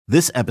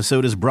This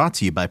episode is brought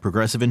to you by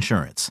Progressive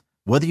Insurance.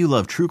 Whether you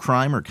love true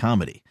crime or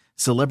comedy,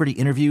 celebrity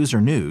interviews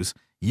or news,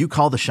 you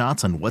call the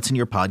shots on what's in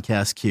your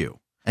podcast queue.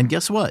 And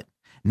guess what?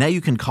 Now you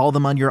can call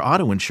them on your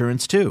auto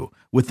insurance too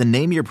with the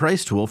Name Your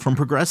Price tool from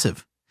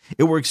Progressive.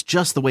 It works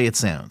just the way it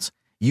sounds.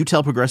 You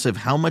tell Progressive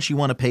how much you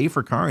want to pay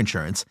for car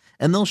insurance,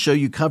 and they'll show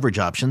you coverage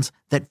options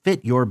that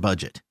fit your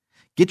budget.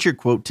 Get your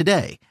quote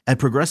today at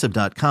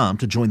Progressive.com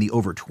to join the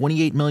over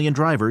 28 million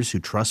drivers who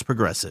trust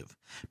Progressive.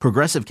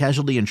 Progressive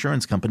Casualty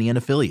Insurance Company and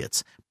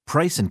Affiliates.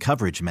 Price and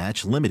coverage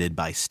match limited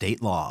by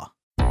state law.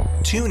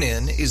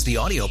 TuneIn is the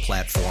audio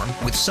platform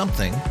with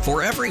something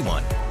for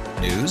everyone.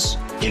 News.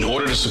 In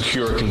order to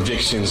secure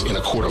convictions in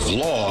a court of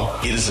law,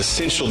 it is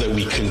essential that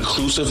we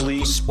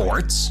conclusively.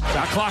 Sports.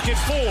 Shot clock at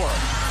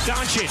 4.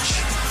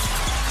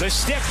 Doncic. The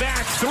step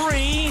back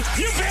 3.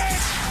 You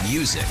bet.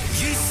 Music.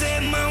 You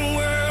set my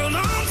world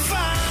on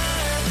fire.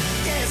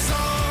 Yes,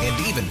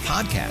 and even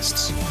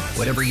podcasts.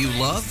 Whatever you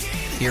love,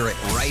 hear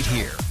it right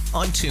here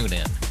on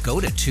TuneIn. Go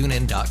to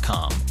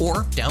TuneIn.com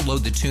or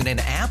download the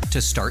TuneIn app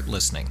to start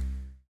listening.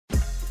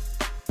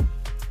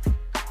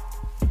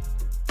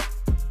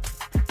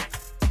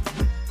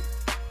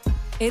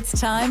 It's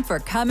time for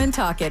Come and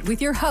Talk It with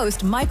your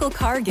host, Michael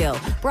Cargill,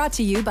 brought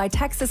to you by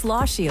Texas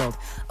Law Shield.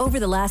 Over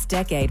the last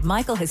decade,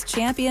 Michael has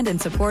championed and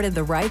supported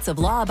the rights of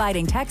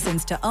law-abiding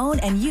Texans to own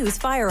and use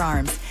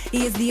firearms.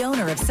 He is the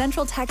owner of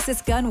Central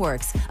Texas Gun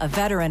Works, a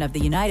veteran of the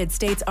United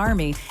States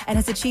Army, and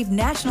has achieved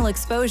national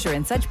exposure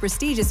in such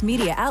prestigious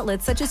media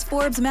outlets such as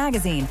Forbes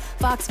Magazine,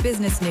 Fox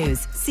Business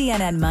News,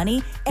 CNN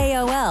Money,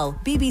 AOL,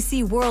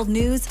 BBC World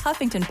News,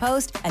 Huffington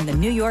Post, and the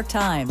New York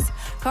Times.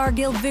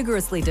 Cargill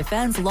vigorously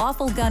defends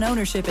lawful gun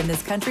ownership in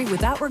this country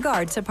without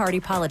regard to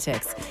party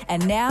politics.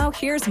 And now,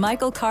 here's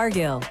Michael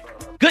Cargill.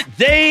 Good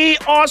day,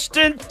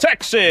 Austin,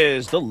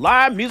 Texas, the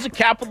live music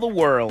capital of the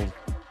world.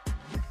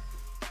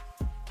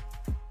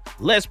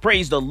 Let's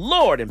praise the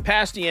Lord and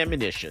pass the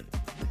ammunition.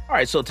 All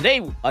right, so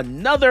today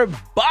another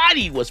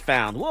body was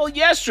found. Well,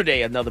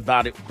 yesterday another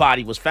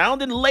body was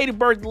found in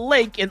Ladybird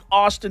Lake in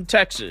Austin,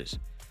 Texas.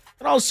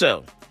 And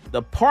also,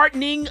 the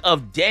pardoning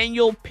of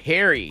Daniel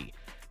Perry,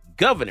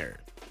 governor.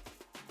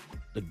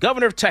 The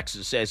governor of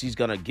Texas says he's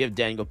going to give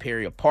Daniel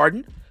Perry a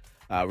pardon.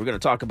 We're going to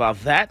talk about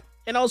that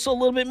and also a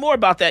little bit more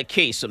about that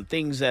case, some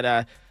things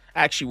that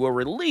actually were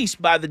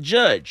released by the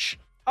judge.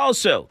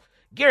 Also,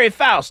 Gary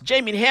Faust,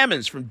 Jamie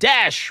Hammonds from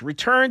DASH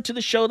returned to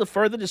the show to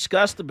further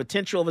discuss the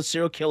potential of a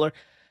serial killer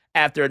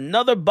after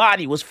another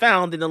body was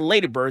found in the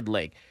Ladybird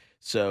Lake.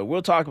 So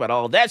we'll talk about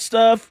all that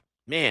stuff.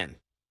 Man,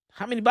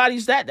 how many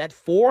bodies is that? That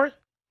 4?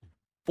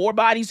 4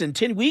 bodies in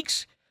 10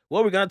 weeks?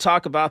 Well, we're going to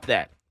talk about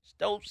that.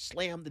 Don't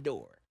slam the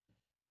door.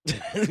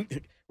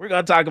 We're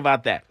going to talk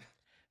about that.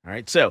 All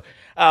right. So,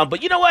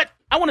 but you know what?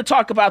 I want to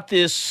talk about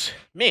this,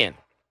 man,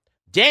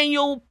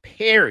 Daniel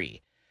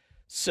Perry.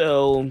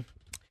 So,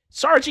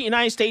 Sergeant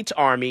United States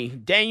Army,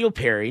 Daniel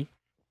Perry,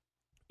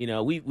 you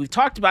know, we've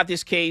talked about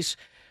this case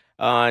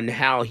on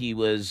how he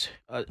was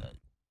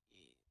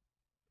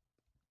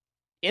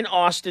in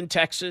Austin,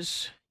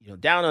 Texas, you know,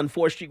 down on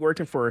 4th Street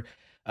working for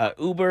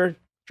Uber,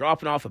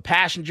 dropping off a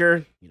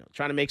passenger, you know,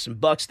 trying to make some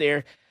bucks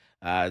there.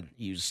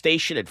 He was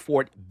stationed at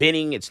Fort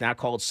Benning. It's now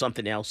called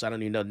something else. I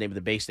don't even know the name of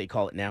the base they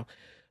call it now.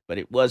 But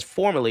it was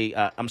formerly,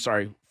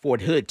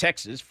 Fort Hood,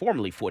 Texas.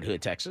 Formerly Fort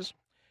Hood, Texas.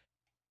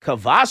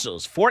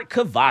 Cavazos. Fort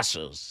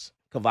Cavazos.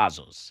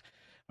 Cavazos.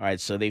 All right,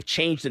 so they've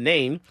changed the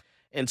name.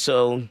 And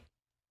so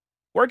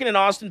working in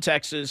Austin,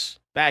 Texas,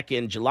 back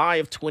in July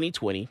of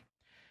 2020.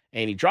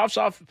 And he drops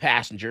off a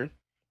passenger.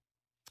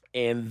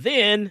 And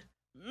then,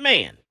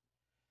 man,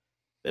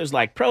 there's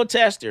like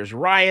protests, there's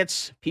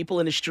riots,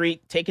 people in the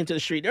street, taken to the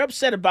street. They're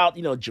upset about,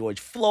 you know, George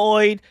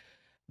Floyd.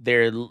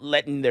 They're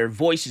letting their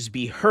voices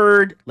be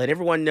heard. Let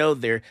everyone know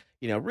they're,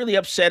 you know, really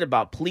upset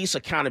about police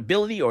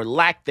accountability or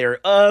lack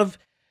thereof.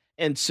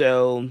 And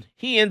so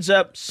he ends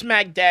up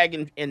smack dab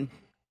in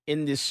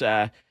this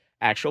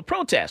actual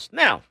protest.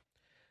 Now,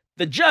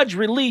 the judge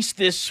released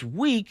this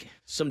week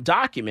some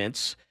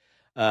documents.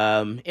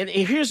 And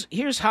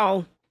here's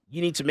how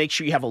you need to make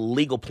sure you have a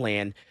legal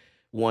plan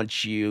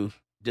once you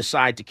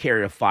decide to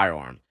carry a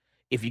firearm.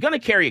 If you're going to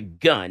carry a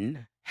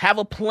gun, have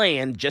a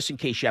plan just in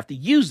case you have to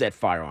use that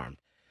firearm.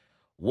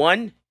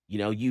 One, you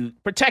know, you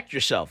protect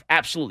yourself.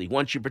 Absolutely.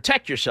 Once you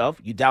protect yourself,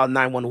 you dial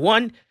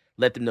 911,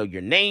 let them know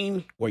your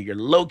name, where you're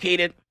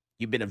located,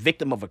 you've been a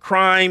victim of a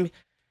crime,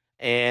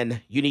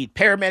 and you need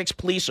paramedics,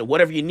 police, or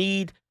whatever you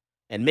need,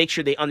 and make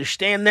sure they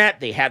understand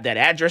that. They have that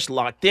address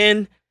locked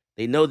in.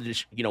 They know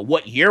that, you know,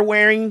 what you're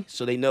wearing,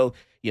 so they know,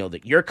 you know,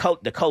 that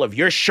the color of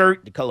your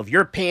shirt, the color of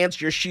your pants,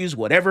 your shoes,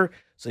 whatever,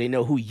 so they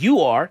know who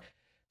you are.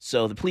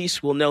 So the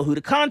police will know who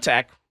to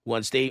contact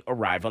once they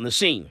arrive on the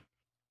scene.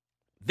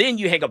 Then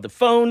you hang up the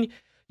phone,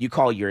 you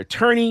call your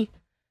attorney,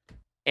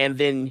 and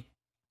then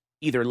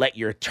either let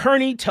your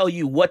attorney tell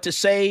you what to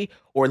say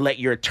or let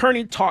your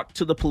attorney talk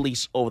to the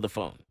police over the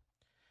phone.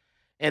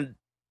 And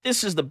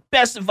this is the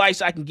best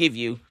advice I can give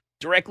you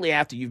directly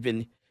after you've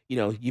been in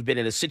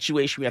a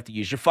situation where you have to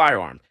use your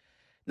firearm.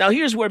 Now,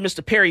 here's where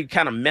Mr. Perry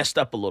kind of messed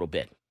up a little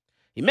bit.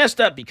 He messed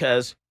up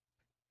because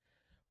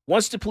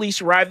once the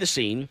police arrived at the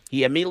scene,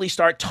 he immediately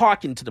started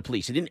talking to the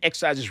police. He didn't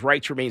exercise his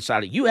right to remain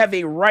silent. You have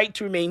a right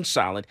to remain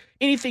silent.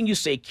 Anything you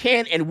say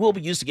can and will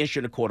be used against you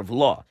in a court of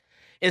law.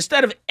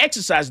 Instead of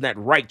exercising that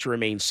right to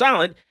remain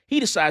silent, he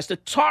decides to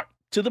talk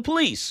to the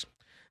police.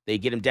 They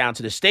get him down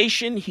to the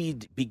station. He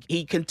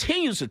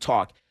continues to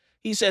talk.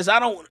 He says, I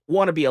don't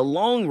want to be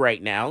alone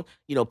right now.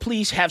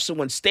 Please have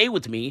someone stay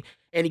with me.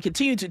 And he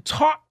continued to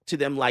talk to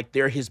them like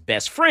they're his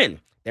best friend.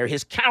 They're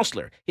his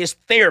counselor, his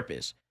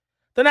therapist.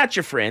 They're not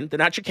your friend. They're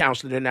not your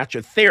counselor. They're not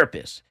your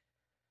therapist.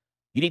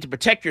 You need to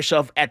protect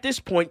yourself at this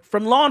point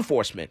from law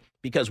enforcement,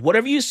 because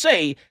whatever you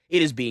say,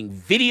 it is being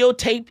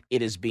videotaped.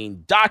 It is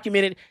being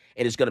documented.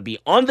 It is going to be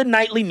on the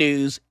nightly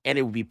news, and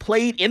it will be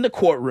played in the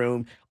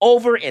courtroom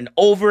over and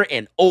over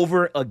and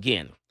over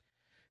again.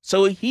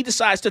 So he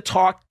decides to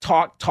talk.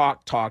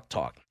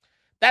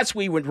 That's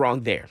where he went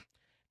wrong there.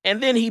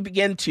 And then he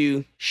began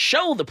to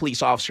show the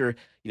police officer,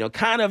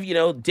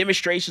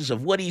 demonstrations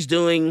of what he's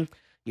doing,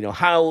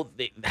 how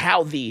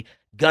the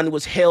gun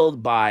was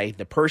held by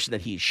the person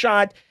that he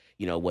shot,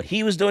 what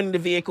he was doing in the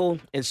vehicle,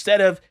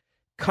 instead of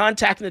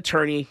contacting an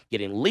attorney,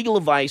 getting legal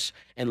advice,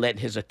 and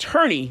letting his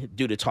attorney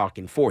do the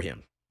talking for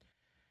him.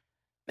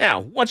 Now,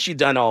 once you've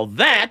done all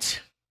that,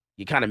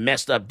 you kind of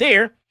messed up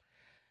there,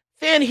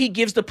 then he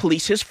gives the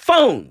police his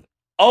phone.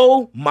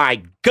 Oh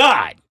my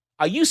God.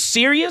 Are you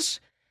serious?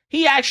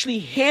 He actually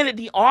handed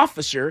the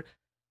officer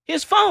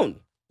his phone.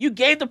 You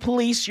gave the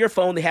police your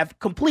phone. They have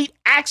complete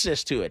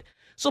access to it.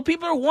 So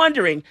people are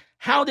wondering,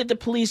 how did the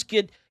police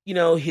get,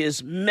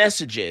 his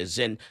messages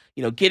and,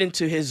 get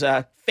into his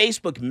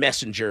Facebook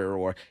Messenger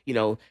or,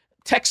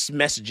 text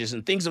messages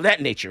and things of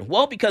that nature?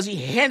 Well, because he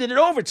handed it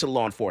over to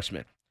law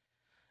enforcement.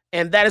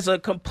 And that is a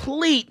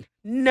complete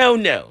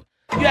no-no.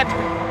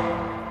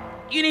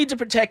 You need to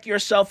protect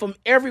yourself from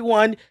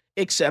everyone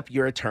except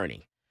your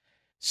attorney.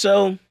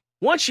 So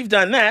once you've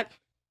done that,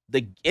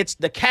 it's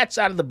the cat's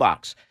out of the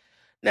box.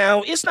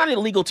 Now, it's not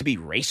illegal to be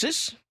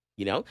racist,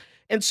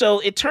 and so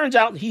it turns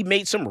out he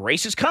made some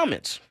racist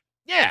comments.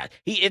 Yeah,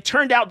 it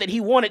turned out that he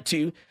wanted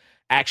to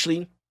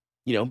actually,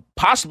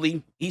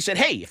 possibly, he said,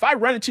 hey, if I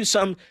run into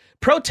some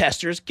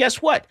protesters,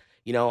 guess what?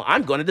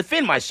 I'm going to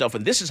defend myself,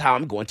 and this is how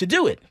I'm going to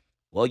do it.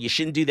 Well, you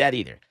shouldn't do that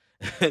either.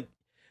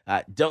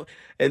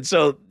 And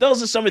so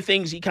those are some of the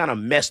things he kind of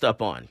messed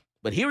up on.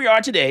 But here we are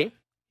today.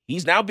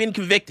 He's now been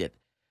convicted.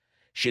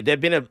 Should there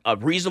have been a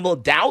reasonable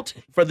doubt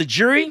for the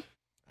jury?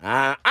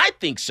 I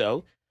think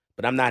so,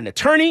 but I'm not an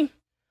attorney.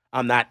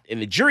 I'm not in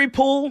the jury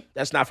pool.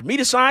 That's not for me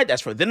to decide.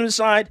 That's for them to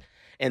decide.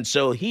 And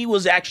so he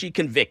was actually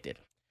convicted.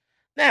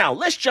 Now,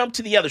 let's jump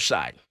to the other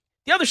side.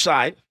 The other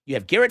side, you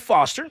have Garrett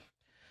Foster,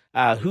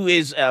 who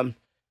is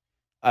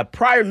a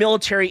prior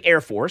military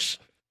Air Force,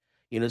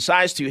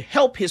 decides to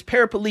help his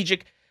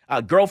paraplegic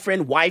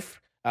girlfriend,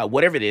 wife,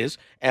 whatever it is,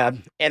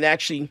 and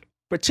actually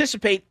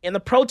participate in the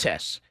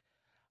protests.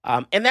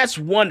 And that's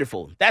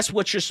wonderful. That's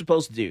what you're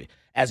supposed to do.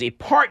 As a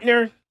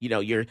partner,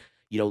 you're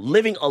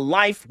living a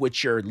life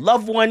with your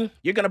loved one,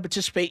 you're going to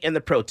participate in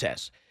the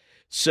protests.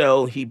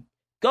 So he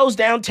goes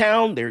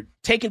downtown, they're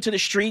taken to the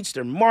streets,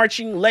 they're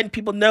marching, letting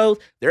people know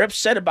they're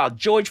upset about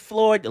George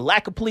Floyd, the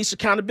lack of police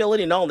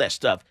accountability, and all that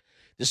stuff.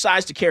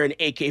 Decides to carry an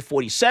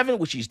AK-47,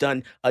 which he's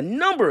done a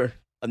number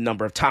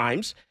of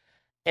times.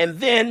 And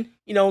then,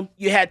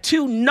 you had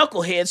two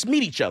knuckleheads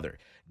meet each other.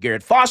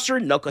 Garrett Foster,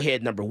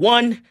 knucklehead number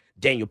 1,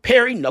 Daniel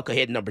Perry,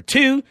 knucklehead number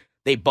 2.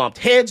 They bumped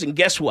heads, and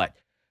guess what?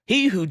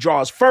 He who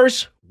draws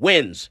first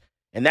wins.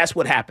 And that's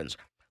what happens.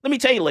 Let me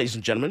tell you, ladies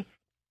and gentlemen.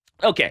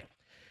 Okay,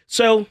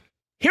 so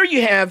here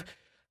you have,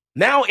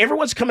 now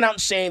everyone's coming out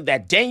and saying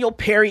that Daniel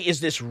Perry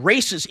is this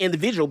racist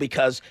individual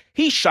because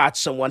he shot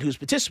someone who's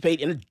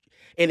participating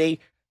in a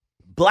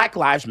Black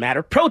Lives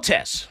Matter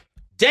protest.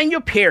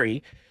 Daniel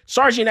Perry,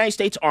 Sergeant United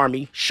States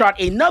Army, shot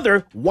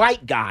another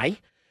white guy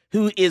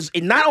who is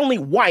not only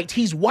white,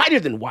 he's whiter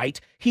than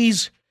white.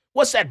 He's,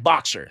 what's that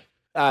boxer?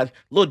 The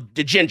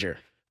ginger.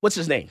 What's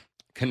his name?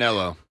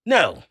 Canelo.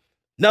 No,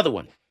 another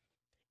one.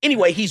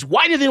 Anyway, he's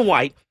whiter than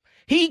white.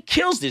 He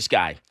kills this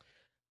guy.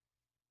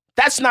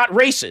 That's not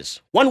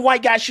racist. One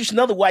white guy shoots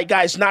another white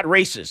guy is not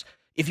racist.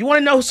 If you want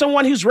to know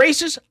someone who's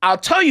racist, I'll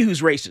tell you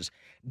who's racist.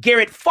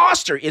 Garrett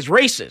Foster is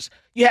racist.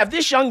 You have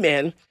this young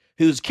man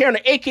who's carrying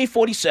an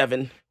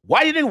AK-47,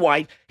 whiter than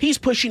white. He's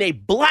pushing a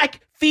black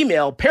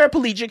female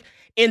paraplegic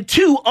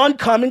into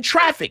oncoming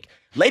traffic.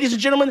 Ladies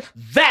and gentlemen,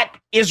 that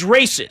is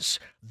racist.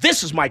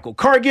 This is Michael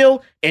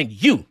Cargill, and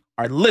you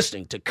are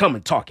listening to Come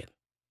and Talk It.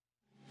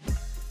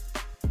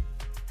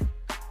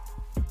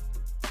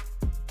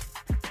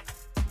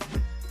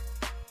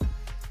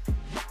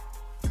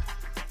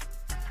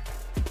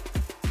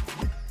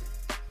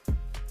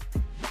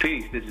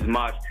 Peace, this is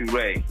Maj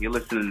Toure. You're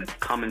listening to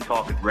Come and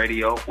Talk It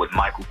Radio with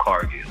Michael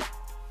Cargill.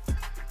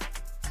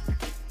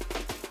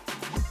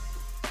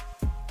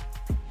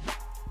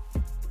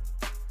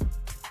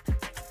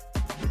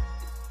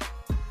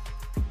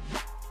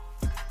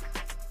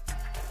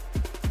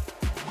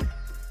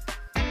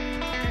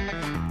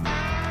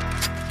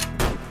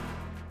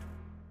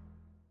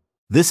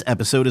 This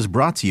episode is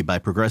brought to you by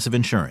Progressive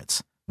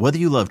Insurance. Whether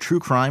you love true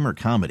crime or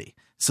comedy,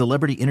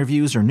 celebrity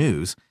interviews or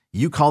news,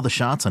 you call the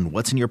shots on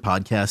what's in your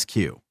podcast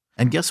queue.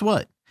 And guess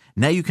what?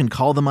 Now you can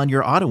call them on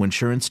your auto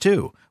insurance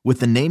too with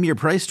the Name Your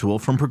Price tool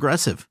from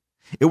Progressive.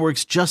 It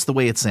works just the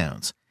way it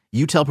sounds.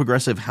 You tell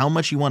Progressive how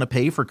much you want to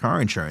pay for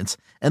car insurance,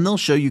 and they'll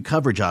show you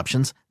coverage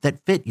options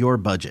that fit your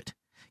budget.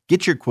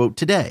 Get your quote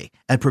today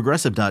at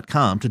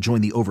Progressive.com to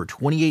join the over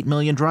 28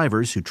 million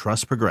drivers who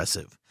trust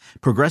Progressive.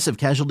 Progressive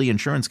Casualty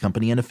Insurance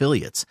Company and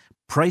Affiliates.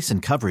 Price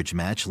and coverage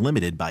match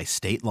limited by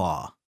state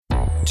law.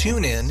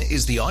 TuneIn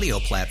is the audio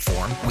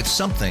platform with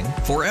something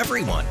for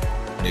everyone.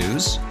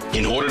 News.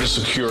 In order to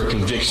secure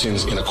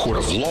convictions in a court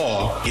of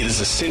law, it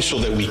is essential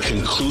that we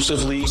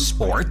conclusively.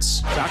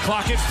 Sports. Shot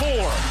clock at 4.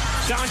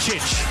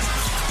 Doncic.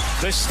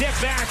 The step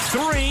back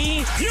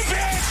 3. You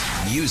bet.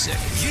 Music.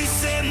 You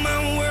set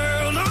my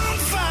world on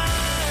fire.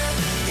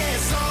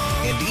 Yes,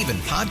 And even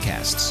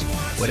podcasts.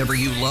 Whatever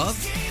you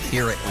love,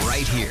 hear it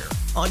right here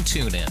on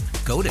TuneIn.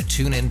 Go to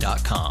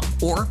TuneIn.com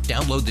or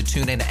download the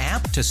TuneIn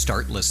app to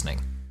start listening.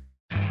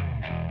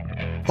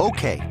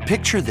 Okay,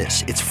 picture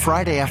this. It's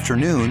Friday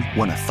afternoon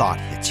when a thought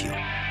hits you.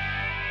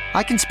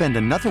 I can spend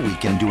another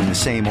weekend doing the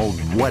same old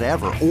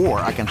whatever,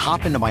 or I can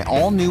hop into my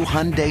all-new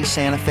Hyundai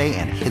Santa Fe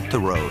and hit the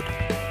road.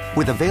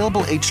 With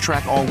available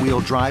H-Track all-wheel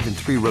drive and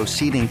 3-row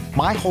seating,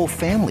 my whole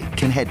family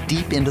can head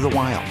deep into the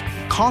wild.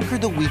 Conquer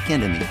the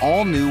weekend in the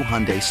all-new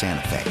Hyundai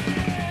Santa Fe.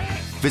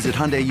 Visit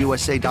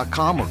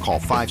HyundaiUSA.com or call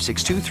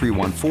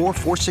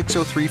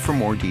 562-314-4603 for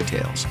more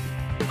details.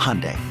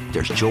 Hyundai,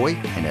 there's joy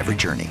in every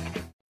journey.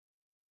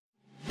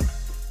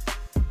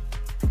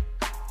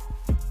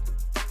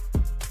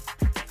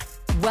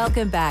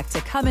 Welcome back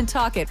to Come and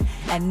Talk It.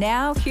 And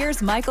now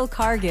here's Michael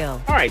Cargill.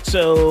 All right,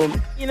 so,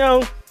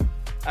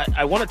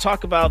 I want to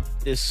talk about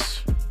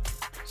this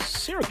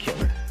serial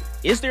killer.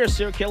 Is there a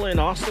serial killer in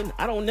Austin?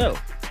 I don't know.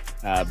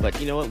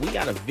 But you know what? We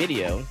got a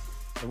video,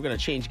 and we're going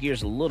to change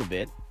gears a little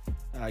bit.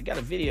 I got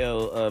a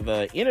video of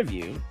an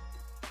interview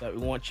that we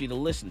want you to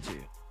listen to.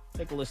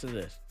 Take a listen to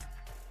this.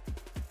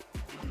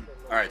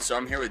 All right, so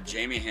I'm here with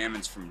Jamie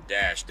Hammonds from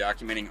Dash,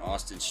 documenting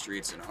Austin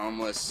streets and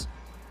homeless.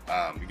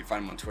 You can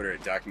find him on Twitter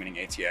at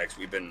DocumentingATX.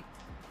 We've been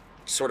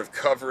sort of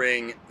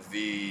covering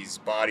these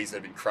bodies that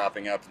have been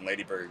cropping up in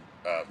Lady Bird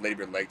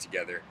Lake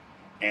together.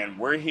 And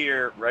we're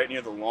here right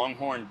near the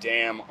Longhorn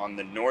Dam on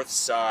the north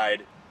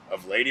side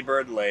of Lady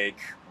Bird Lake,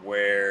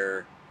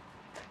 where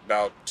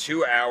about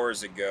 2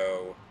 hours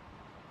ago,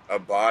 a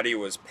body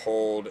was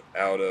pulled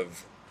out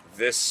of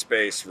this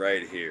space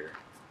right here,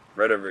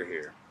 right over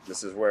here.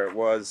 This is where it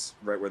was,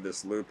 right where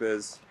this loop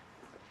is.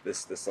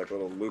 This like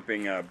little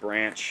looping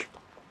branch.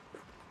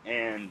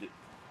 And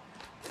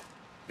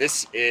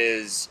this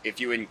is, if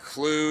you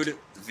include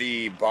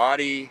the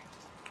body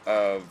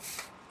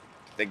of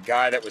the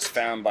guy that was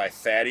found by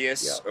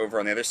Thaddeus over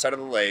on the other side of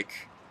the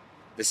lake,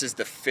 this is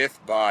the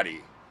 5th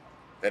body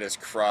that has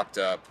cropped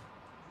up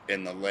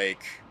in the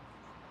lake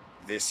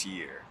this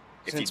year.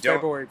 Since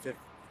February the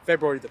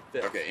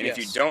 5th. Okay, and if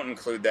you don't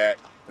include that,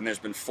 then there's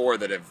been 4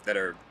 that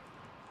are,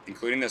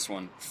 including this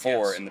one,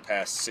 4 in the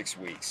past 6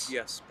 weeks.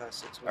 Yes, past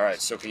 6 weeks. All right,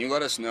 so can you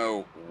let us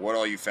know what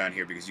all you found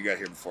here, because you got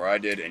here before I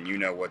did, and you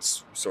know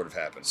what's sort of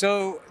happened.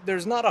 So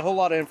there's not a whole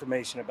lot of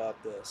information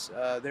about this.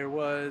 There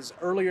was,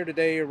 earlier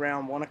today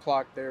around 1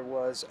 o'clock, there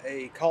was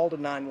a call to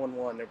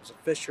 911. There was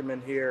a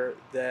fisherman here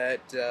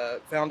that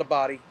found a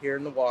body here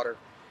in the water,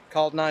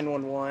 called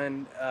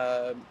 911,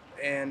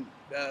 and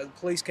the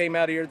police came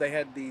out here. They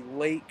had the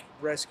lake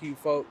rescue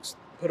folks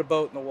put a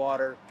boat in the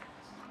water.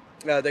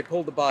 They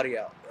pulled the body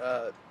out.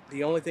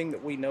 The only thing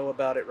that we know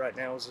about it right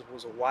now is it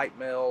was a white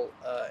male,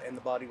 and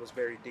the body was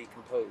very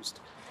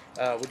decomposed.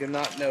 We do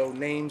not know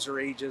names or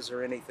ages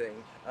or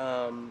anything.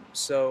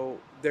 So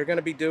they're going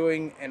to be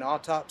doing an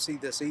autopsy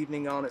this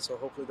evening on it, so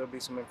hopefully there'll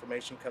be some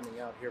information coming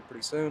out here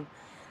pretty soon.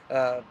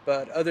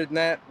 But other than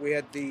that, we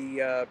had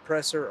the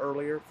presser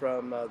earlier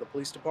from the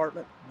police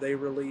department. They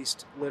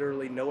released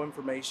literally no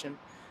information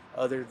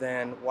other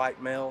than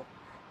white male.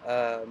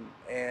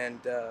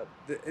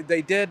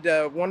 They did,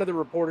 one of the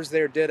reporters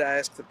there did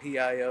ask the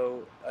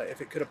PIO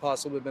if it could have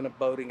possibly been a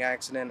boating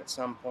accident at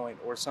some point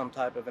or some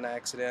type of an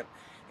accident,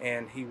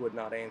 and he would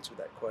not answer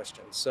that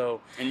question.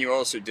 So, and you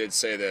also did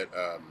say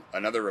that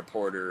another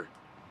reporter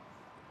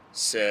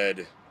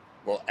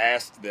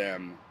asked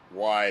them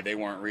why they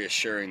weren't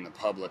reassuring the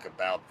public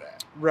about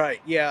that.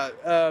 Right,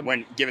 yeah.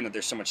 When given that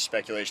there's so much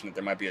speculation that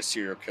there might be a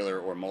serial killer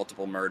or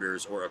multiple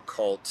murders or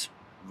occult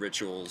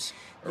rituals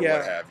or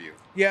what have you.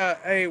 Yeah,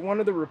 hey, one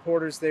of the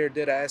reporters there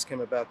did ask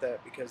him about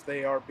that because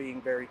they are being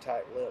very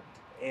tight-lipped.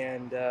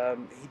 And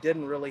he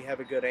didn't really have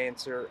a good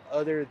answer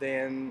other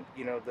than,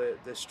 the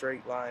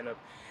straight line of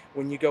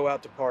when you go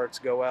out to parks,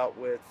 go out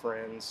with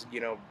friends,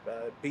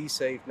 be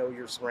safe, know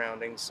your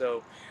surroundings.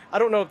 So I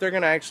don't know if they're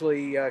going to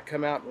actually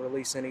come out and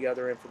release any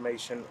other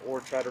information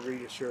or try to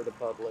reassure the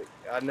public.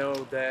 I know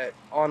that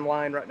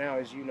online right now,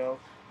 as you know,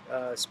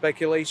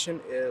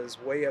 Speculation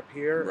is way up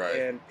here, Right.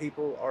 and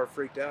people are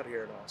freaked out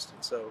here in Austin.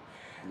 So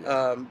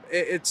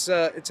it's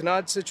an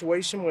odd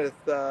situation with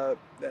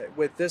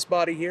this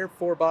body here.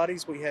 4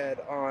 bodies we had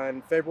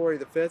on February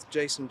the 5th.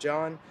 Jason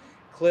John.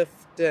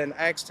 Clifton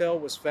Axtell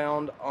was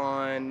found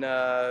on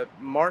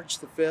March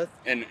the 5th.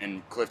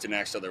 And Clifton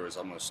Axtell, there was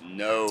almost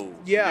no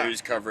Yeah.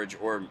 news coverage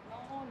or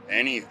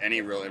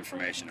any real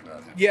information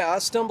about him. Yeah, I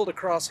stumbled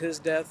across his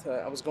death.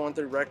 I was going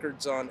through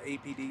records on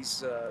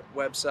APD's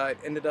website,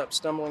 ended up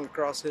stumbling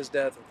across his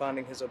death and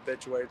finding his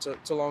obituary.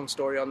 It's a long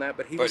story on that,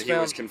 but he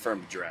was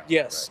confirmed drowned.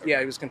 Yes, right? yeah,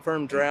 he was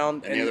confirmed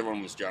drowned. And the other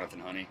one was Jonathan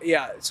Honey.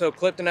 Yeah, so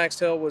Clifton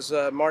Axtell was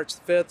March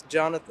the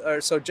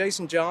 5th. So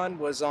Jason John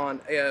was on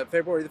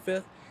February the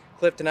 5th.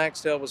 Clifton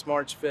Axtell was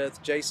March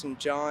 5th.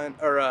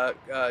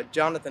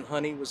 Jonathan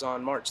Honey was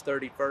on March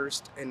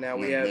 31st, and now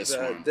we have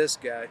this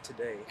guy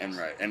today.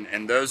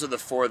 And those are the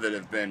 4 that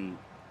have been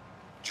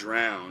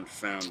found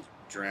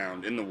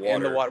drowned in the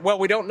water. Well,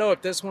 we don't know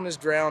if this one is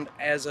drowned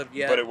as of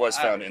yet. But it was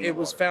found in the water. It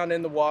was found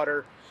in the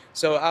water,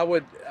 so I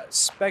would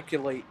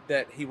speculate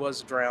that he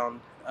was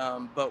drowned.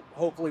 But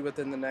hopefully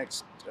within the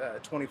next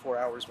 24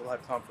 hours, we'll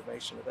have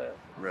confirmation of that.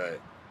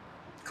 Right.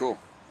 Cool.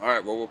 All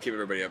right. Well, we'll keep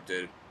everybody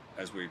updated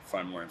as we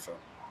find more info.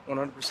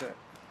 100%.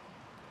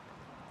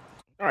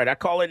 All right, our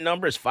call-in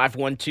number is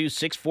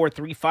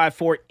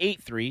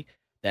 512-643-5483.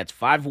 That's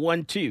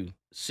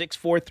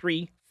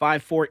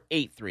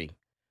 512-643-5483.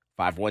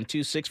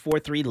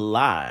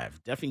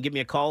 512-643-LIVE. Definitely give me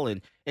a call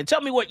and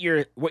tell me what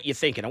you're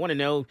thinking. I want to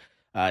know,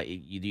 do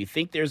you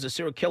think there's a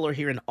serial killer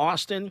here in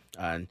Austin?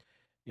 Tell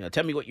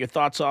me what your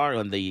thoughts are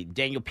on the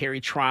Daniel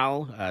Perry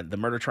trial, the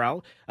murder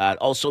trial.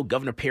 Also,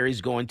 Governor Perry's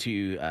going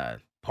to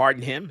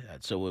pardon him.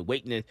 So we're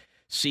waiting to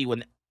see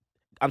when.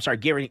 I'm sorry,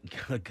 Governor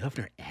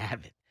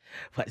Abbott.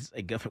 What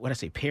did I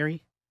say?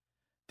 Perry?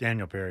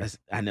 Daniel Perry.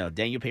 I know,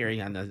 Daniel Perry.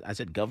 I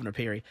said Governor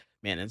Perry.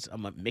 Man,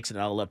 I'm mixing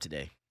it all up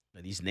today.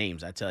 These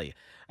names, I tell you.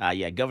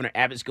 Governor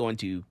Abbott's going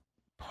to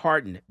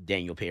pardon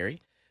Daniel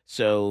Perry.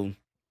 So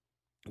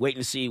waiting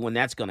to see when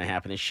that's going to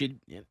happen. It should.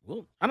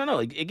 Well, I don't know.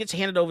 It gets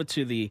handed over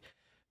to the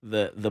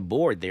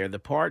board there, the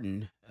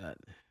pardon,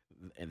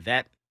 and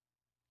that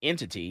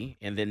entity,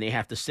 and then they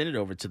have to send it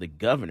over to the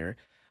governor.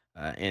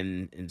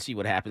 And see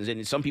what happens.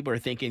 And some people are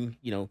thinking,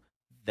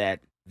 that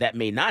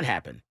may not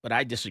happen, but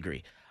I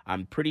disagree.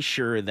 I'm pretty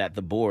sure that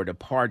the Board of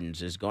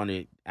Pardons is going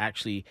to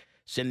actually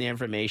send the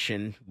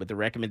information with the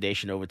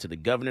recommendation over to the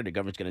governor. The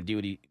governor's going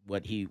to do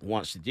what he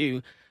wants to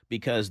do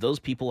because those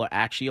people are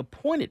actually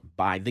appointed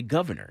by the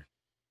governor.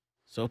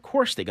 So, of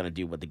course, they're going to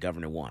do what the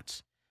governor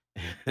wants.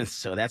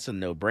 So that's a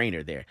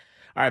no-brainer there.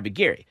 All right, but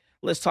Gary,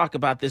 let's talk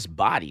about this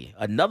body.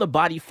 Another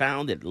body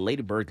found at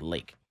Ladybird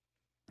Lake.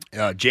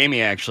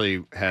 Jamie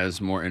actually has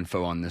more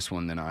info on this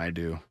one than I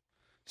do,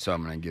 so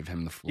I'm going to give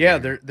him the floor. Yeah,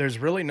 there's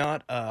really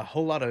not a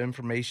whole lot of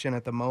information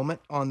at the moment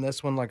on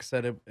this one. Like I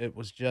said, it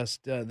was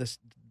just this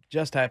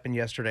just happened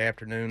yesterday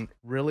afternoon.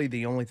 Really,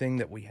 the only thing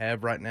that we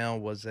have right now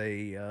was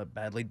a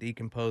badly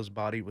decomposed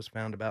body was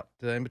found about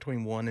in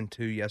between 1 and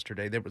 2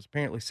 yesterday. There was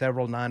apparently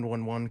several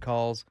 911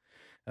 calls.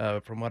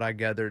 From what I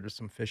gathered, there's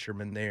some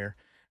fishermen there.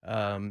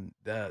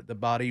 The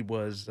body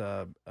was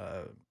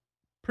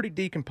pretty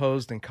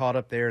decomposed and caught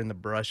up there in the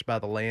brush by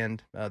the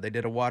land. They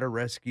did a water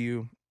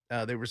rescue.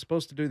 They were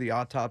supposed to do the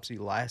autopsy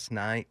last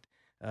night,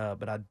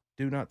 but I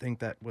do not think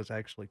that was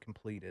actually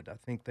completed. I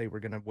think they were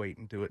going to wait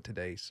and do it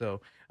today.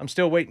 So I'm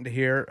still waiting to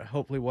hear.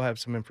 Hopefully we'll have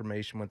some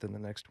information within the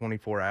next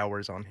 24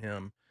 hours on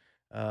him.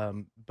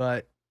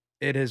 But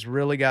it has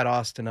really got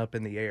Austin up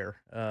in the air.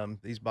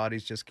 These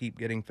bodies just keep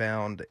getting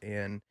found,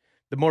 and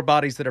the more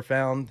bodies that are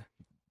found,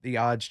 the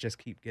odds just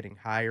keep getting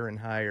higher and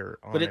higher.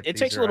 But it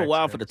takes a little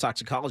while for the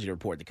toxicology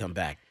report to come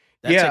back.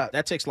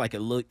 That takes like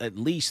at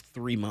least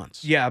 3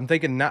 months. Yeah, I'm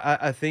thinking.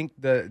 I think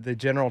the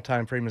general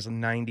time frame is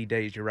 90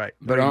 days. You're right.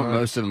 But aren't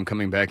most of them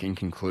coming back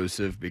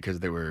inconclusive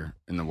because they were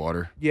in the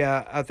water?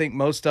 Yeah, I think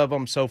most of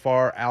them so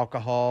far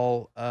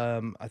alcohol.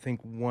 I think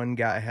one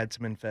guy had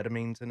some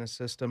amphetamines in his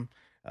system,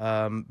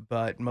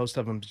 but most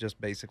of them's just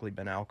basically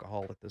been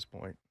alcohol at this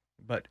point.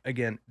 But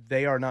again,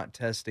 they are not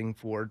testing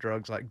for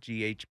drugs like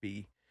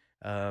GHB.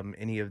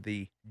 Any of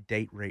the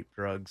date rape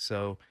drugs.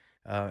 So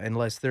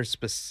unless they're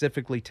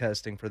specifically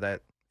testing for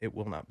that, it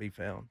will not be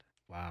found.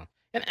 Wow.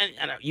 And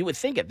you would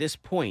think at this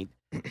point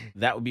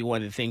that would be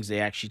one of the things they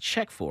actually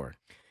check for.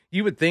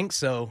 You would think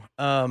so.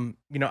 I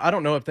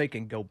don't know if they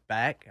can go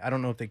back. I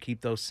don't know if they keep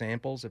those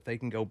samples, if they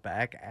can go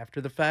back after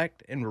the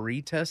fact and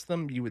retest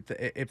them. You would,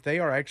 if they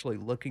are actually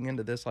looking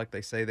into this like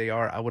they say they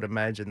are, I would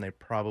imagine they're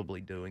probably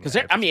doing. Because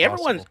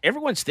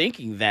everyone's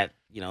thinking that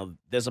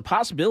there's a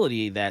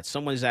possibility that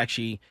someone's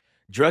actually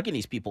drugging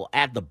these people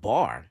at the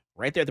bar,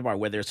 right there at the bar,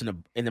 whether it's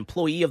an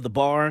employee of the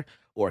bar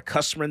or a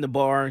customer in the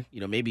bar.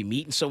 Maybe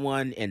meeting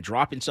someone and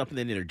dropping something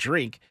in their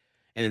drink.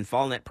 And then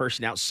following that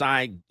person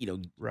outside,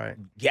 right,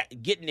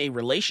 getting a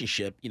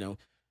relationship,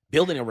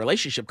 building a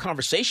relationship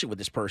conversation with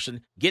this person,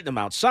 getting them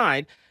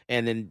outside,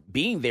 and then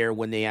being there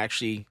when they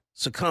actually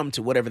succumb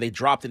to whatever they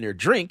dropped in their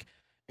drink,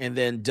 and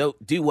then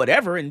do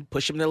whatever and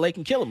push them in the lake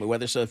and kill them,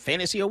 whether it's a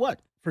fantasy or what.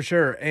 For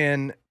sure.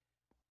 And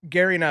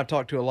Gary and I have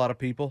talked to a lot of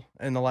people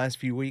in the last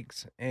few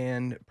weeks,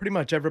 and pretty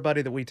much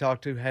everybody that we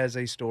talk to has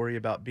a story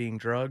about being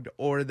drugged,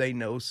 or they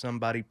know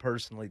somebody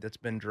personally that's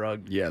been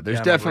drugged. Yeah, there's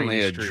down on definitely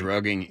Rainey a Street.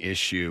 drugging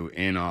issue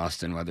in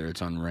Austin, whether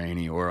it's on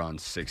Rainey or on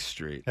 6th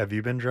Street. Have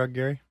you been drugged,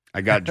 Gary? I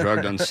got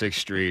drugged on 6th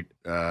Street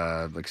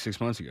like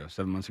 7 months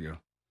ago.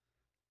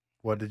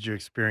 What did you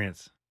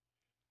experience?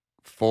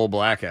 Full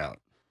blackout.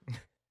 So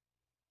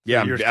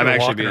Yeah, you're I'm still actually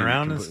walking being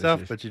around and completely stuff,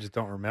 serious. but you just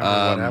don't remember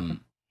what happened?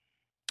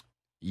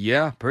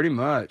 Yeah, pretty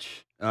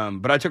much.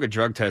 But I took a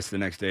drug test the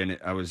next day, and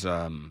I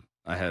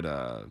had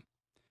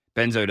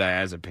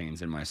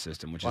benzodiazepines in my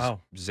system, which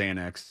Wow. is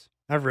Xanax.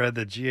 I've read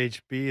that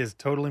GHB is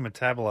totally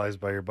metabolized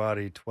by your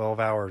body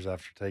 12 hours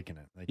after taking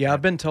it. They Yeah, can't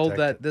I've been told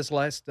detect that this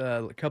last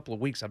couple of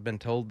weeks. I've been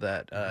told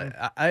that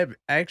I've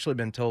actually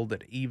been told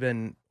that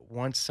even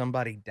once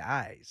somebody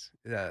dies,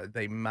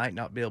 they might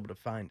not be able to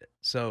find it.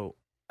 So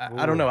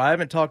I don't Ooh. know. I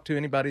haven't talked to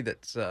anybody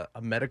that's a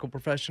medical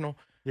professional.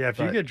 Yeah, if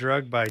you but- get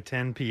drugged by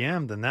 10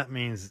 p.m., then that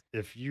means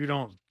if you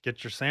don't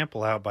get your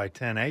sample out by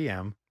 10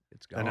 a.m.,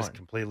 It's gone. then it's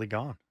completely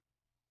gone.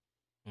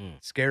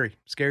 Scary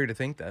to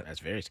think that. That's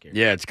very scary.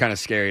 Yeah, it's kind of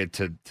scary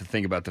to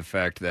think about the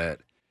fact that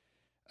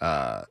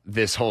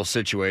this whole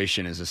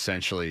situation is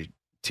essentially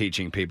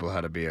teaching people how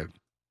to be a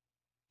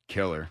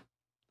killer.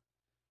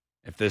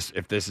 If these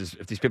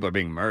people are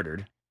being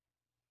murdered.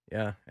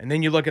 Yeah, and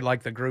then you look at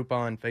like the group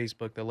on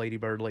Facebook, the Lady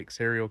Bird Lake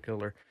serial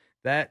killer.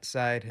 That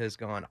site has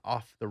gone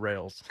off the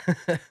rails.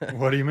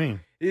 What do you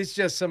mean? It's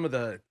just some of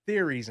the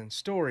theories and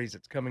stories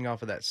that's coming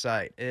off of that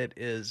site. It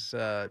is,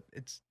 in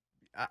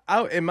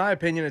my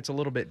opinion, it's a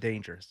little bit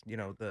dangerous. You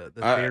know, the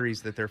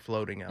theories that they're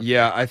floating out.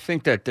 Yeah, I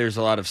think that there's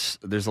a lot of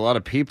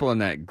people in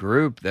that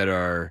group that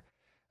are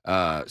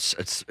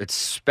it's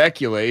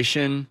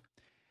speculation,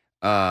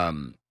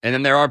 and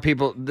then there are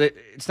people that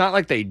it's not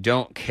like they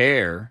don't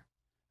care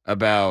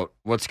about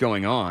what's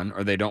going on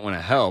or they don't want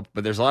to help,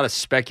 but there's a lot of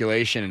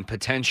speculation and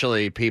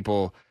potentially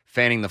people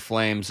fanning the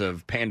flames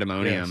of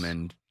pandemonium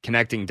and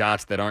connecting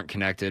dots that aren't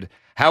connected.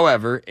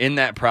 However, in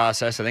that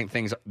process, I think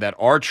things that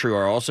are true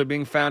are also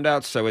being found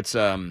out. So it's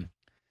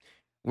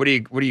what do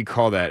you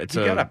call that? It's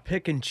you gotta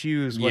pick and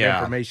choose what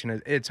information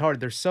is. It's hard.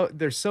 There's so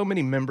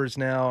many members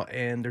now,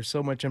 and there's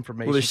so much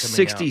information. Well, there's coming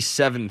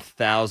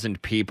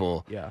 67,000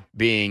 people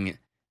being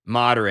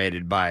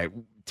moderated by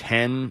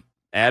 10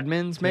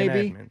 admins, 10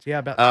 maybe. admins. Yeah,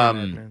 about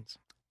 10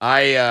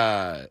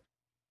 admins.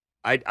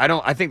 I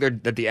think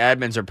that the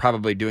admins are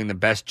probably doing the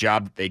best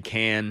job that they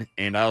can,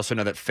 and I also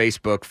know that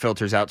Facebook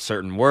filters out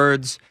certain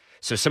words.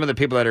 So some of the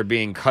people that are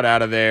being cut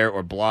out of there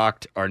or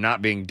blocked are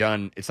not being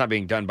done. It's not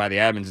being done by the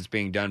admins. It's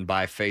being done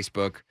by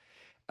Facebook.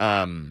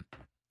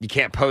 You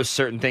can't post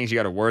certain things. You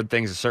got to word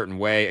things a certain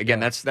way.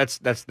 Again, that's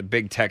the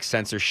big tech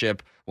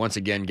censorship once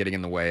again getting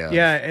in the way of.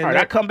 Yeah. And all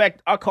right, I come back.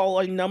 Our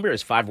call-in number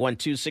is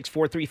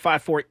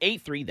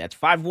 512-643-5483. That's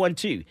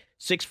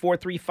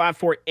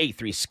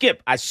 512-643-5483.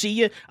 Skip, I see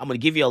you. I'm going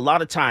to give you a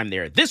lot of time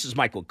there. This is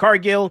Michael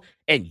Cargill,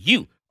 and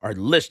you are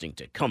listening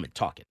to Come and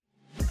Talk It.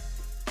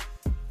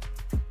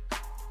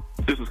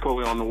 This is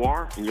Coley on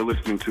Noir, and you're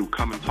listening to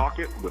Come and Talk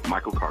It with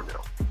Michael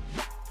Cargill.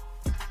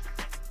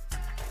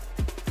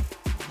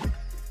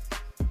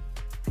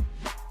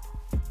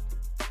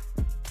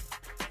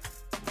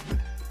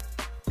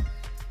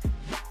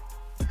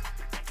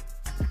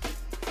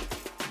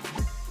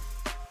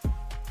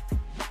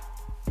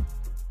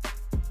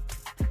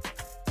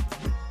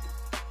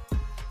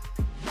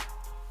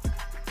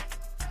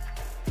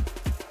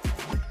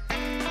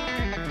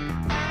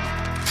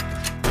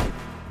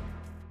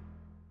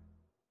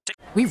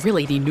 We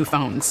really need new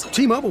phones.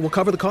 T-Mobile will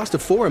cover the cost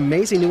of 4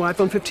 amazing new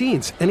iPhone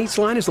 15s, and each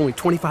line is only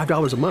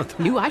 $25 a month.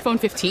 New iPhone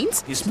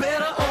 15s? It's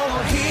better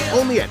over here.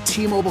 Only at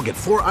T-Mobile, get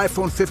 4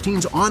 iPhone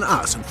 15s on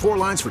us and 4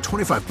 lines for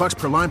 $25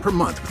 per line per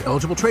month with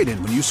eligible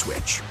trade-in when you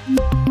switch.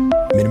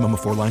 Minimum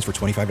of 4 lines for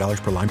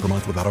 $25 per line per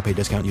month with autopay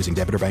discount using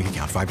debit or bank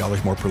account.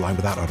 $5 more per line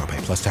without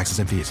autopay, plus taxes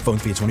and fees. Phone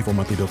fee at 24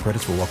 monthly bill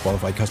credits for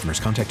well-qualified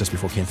customers. Contact us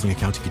before canceling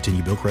account to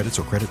continue bill credits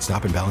or credit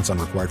stop and balance on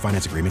required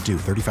finance agreement due.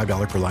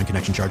 $35 per line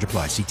connection charge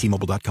applies. See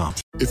T-Mobile.com.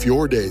 If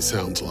your day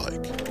sounds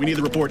like we need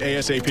the report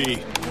ASAP,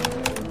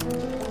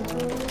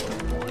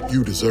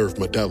 you deserve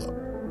Modelo.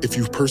 If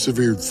you've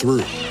persevered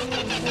through,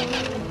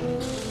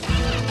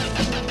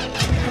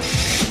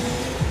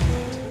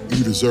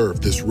 you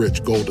deserve this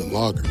rich golden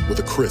lager with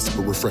a crisp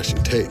but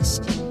refreshing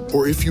taste.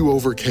 Or if you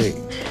overcame. 2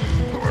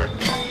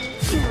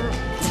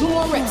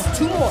 more reps,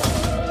 2 more.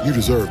 You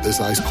deserve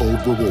this ice cold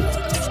reward.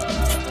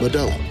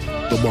 Modelo,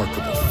 the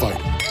Remarkable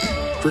Fighter.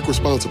 Drink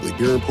responsibly.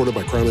 Beer imported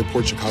by Crown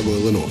Imports, Chicago,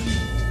 Illinois.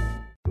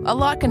 A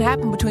lot can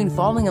happen between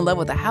falling in love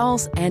with a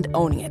house and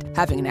owning it.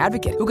 Having an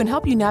advocate who can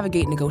help you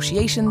navigate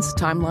negotiations,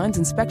 timelines,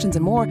 inspections,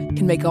 and more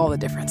can make all the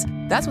difference.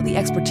 That's what the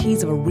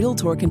expertise of a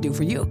Realtor can do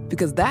for you,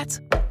 because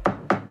that's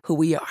who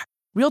we are.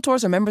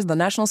 Realtors are members of the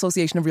National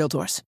Association of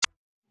Realtors.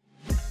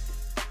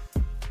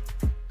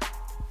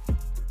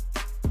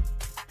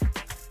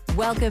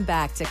 Welcome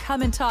back to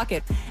Come and Talk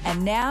It.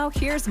 And now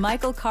here's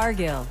Michael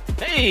Cargill.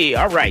 Hey,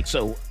 all right.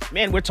 So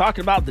Man, we're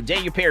talking about the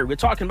Daniel Perry. We're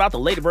talking about the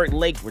Ladyburg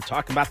Lake. We're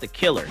talking about the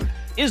killer.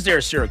 Is there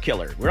a serial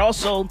killer? We're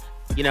also,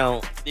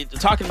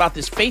 talking about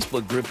this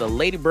Facebook group, the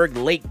Ladyburg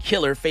Lake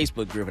Killer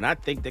Facebook group. And I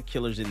think the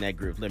killer's in that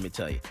group, let me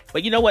tell you.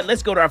 But you know what?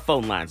 Let's go to our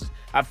phone lines.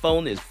 Our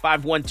phone is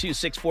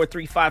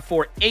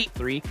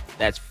 512-643-5483.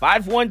 That's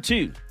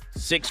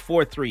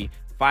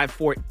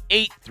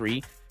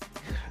 512-643-5483.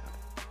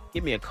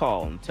 Give me a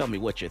call and tell me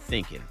what you're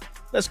thinking.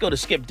 Let's go to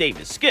Skip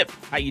Davis. Skip,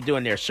 how you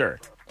doing there, sir?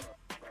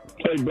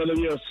 Hey, brother,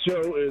 your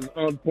show is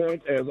on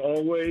point as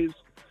always,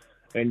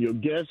 and your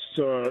guests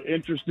are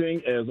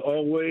interesting as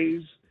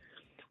always.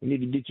 We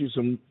need to get you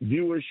some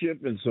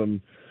viewership and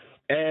some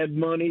ad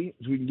money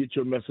so we can get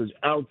your message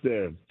out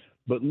there.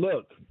 But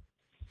look,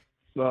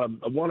 I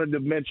wanted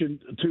to mention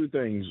two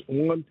things.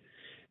 One,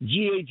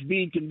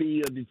 GHB can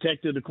be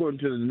detected, according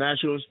to the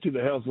National Institute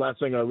of Health, last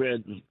thing I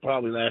read was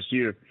probably last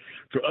year,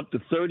 for up to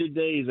 30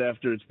 days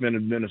after it's been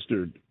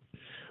administered.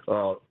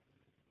 So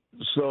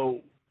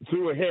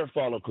through a hair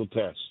follicle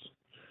test.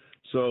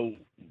 So,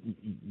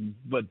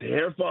 but the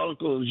hair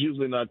follicle is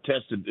usually not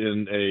tested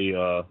in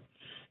a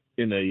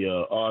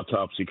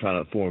autopsy kind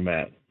of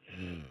format.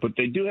 But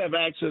they do have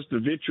access to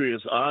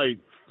vitreous eye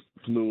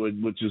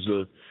fluid, which is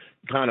a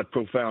kind of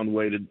profound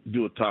way to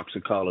do a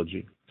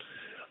toxicology.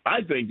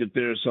 I think that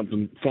there's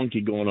something funky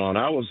going on.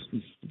 I was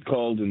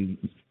called and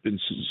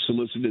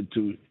solicited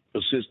to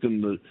assist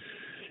in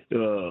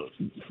the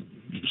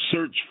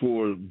search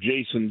for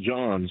Jason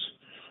Johns,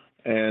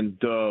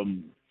 and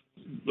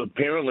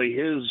apparently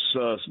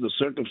the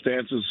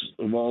circumstances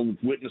of all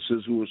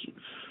witnesses who were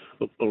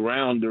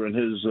around during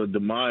his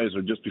demise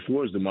or just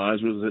before his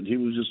demise was that he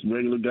was just a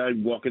regular guy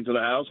walking to the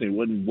house and he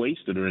wasn't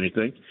wasted or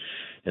anything,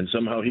 and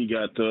somehow he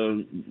got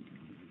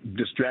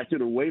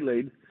distracted or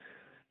waylaid.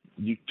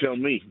 You tell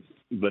me,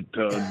 but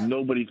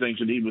nobody thinks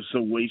that he was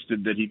so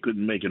wasted that he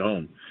couldn't make it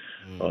home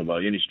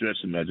by any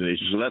stretch of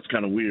imagination. So that's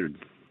kind of weird.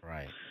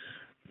 Right.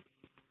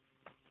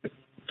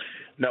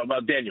 Now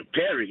about Daniel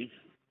Perry,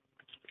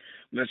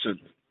 listen,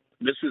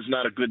 this is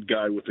not a good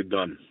guy with a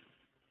gun.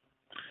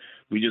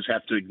 We just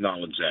have to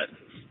acknowledge that.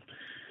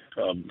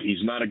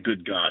 He's not a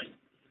good guy.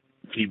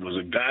 He was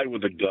a guy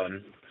with a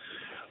gun,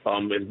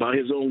 and by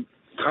his own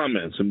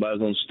comments and by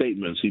his own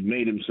statements, he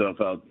made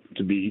himself out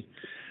to be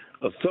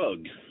a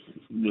thug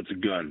with a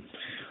gun.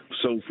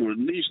 So for at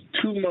least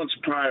 2 months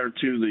prior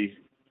to the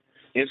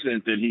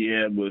incident that he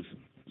had with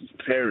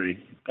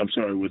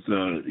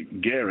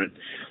Garrett,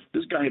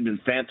 this guy had been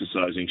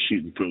fantasizing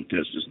shooting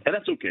protesters. And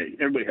that's okay.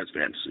 Everybody has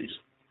fantasies.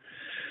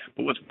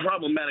 But what's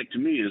problematic to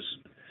me is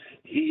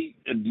he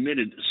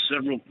admitted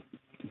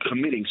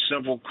committing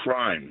several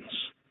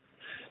crimes.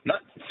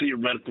 Not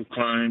theoretical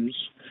crimes,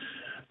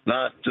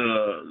 not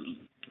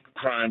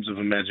crimes of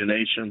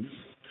imagination.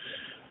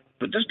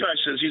 But this guy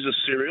says he's a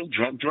serial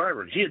drunk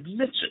driver. He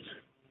admits it.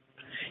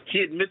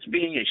 He admits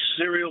being a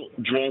serial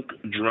drunk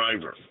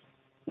driver.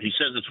 He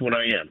says it's what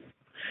I am.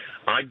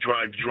 I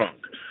drive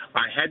drunk.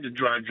 I had to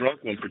drive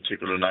drunk one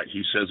particular night,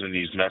 he says in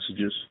these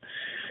messages,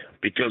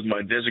 because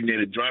my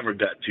designated driver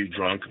got too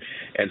drunk.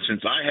 And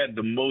since I had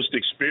the most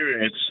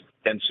experience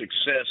and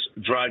success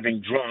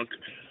driving drunk,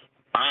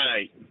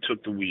 I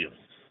took the wheel.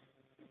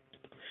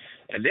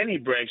 And then he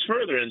brags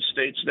further and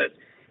states that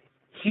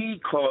he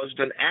caused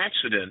an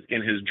accident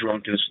in his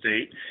drunken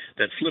state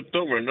that flipped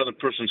over another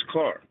person's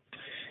car.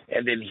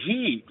 And then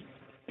he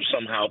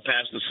somehow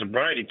passed the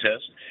sobriety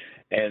test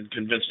and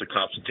convinced the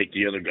cops to take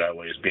the other guy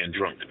away as being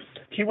drunk.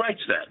 He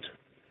writes that.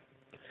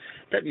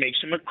 That makes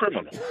him a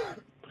criminal.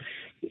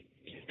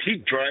 He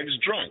drives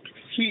drunk.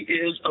 He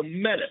is a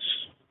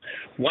menace.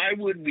 Why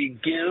would we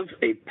give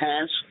a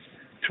pass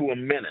to a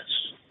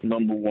menace,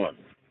 number one?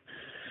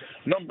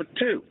 Number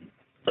two,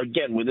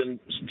 again, within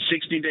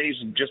 60 days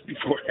just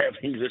before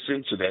having this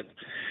incident,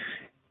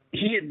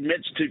 he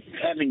admits to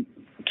having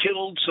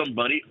killed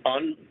somebody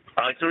on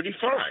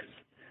I-35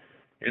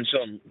 in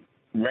some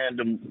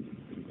random,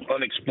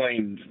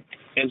 unexplained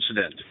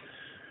incident.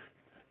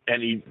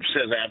 And he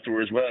says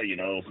afterwards, well,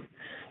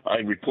 I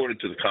reported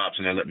to the cops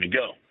and they let me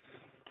go.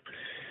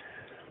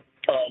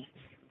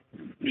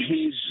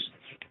 He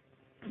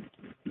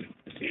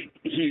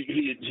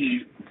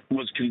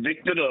was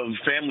convicted of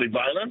family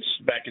violence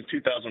back in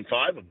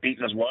 2005 of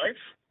beating his wife.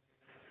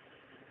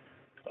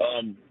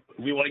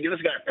 We want to give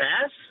this guy a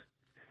pass?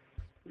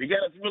 We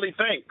got to really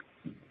think.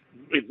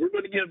 If we're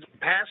going to give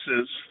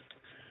passes,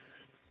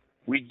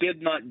 we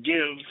did not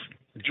give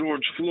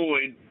George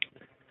Floyd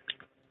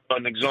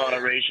an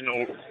exoneration,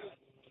 or,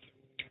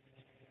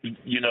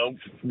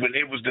 when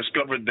it was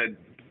discovered that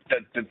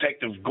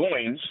Detective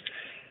Goins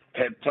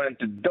had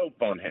planted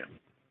dope on him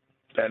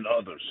and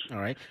others. All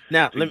right.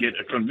 Now, to get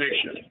a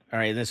conviction. All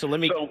right. Then, so let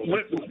me. So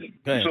let's be.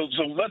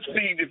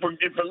 If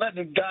we're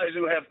letting guys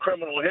who have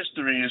criminal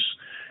histories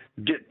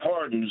get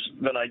pardons,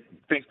 then I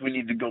think we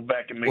need to go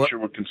back and make sure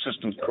we're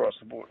consistent across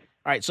the board.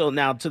 All right. So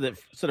now to the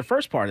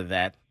first part of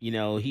that,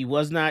 he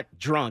was not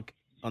drunk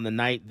on the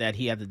night that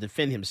he had to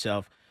defend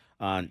himself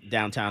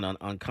downtown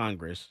on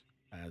Congress.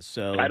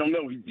 So I don't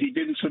know. He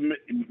didn't submit.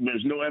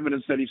 There's no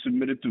evidence that he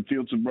submitted to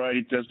field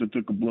sobriety test or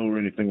took a blow or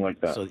anything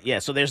like that.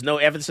 So there's no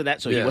evidence of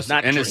that. So he was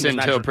not innocent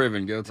until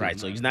proven guilty. Right.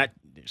 So he's not.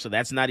 So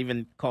that's not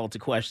even called to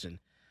question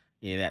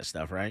any of that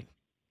stuff, right?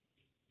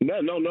 No.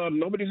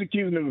 Nobody's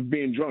accusing him of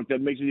being drunk.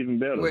 That makes it even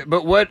better. Wait,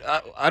 but what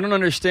I don't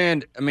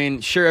understand. I mean,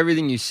 sure,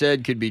 everything you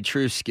said could be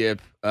true,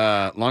 Skip.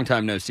 Long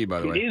time no see, by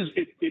the way.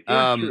 It is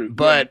true.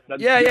 But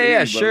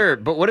yeah, sure.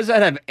 But what does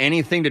that have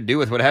anything to do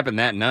with what happened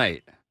that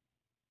night?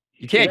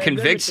 You can't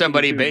convict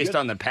somebody based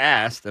on the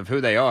past of who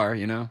they are,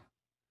 you know.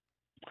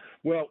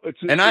 Well,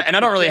 I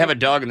don't really have a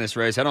dog in this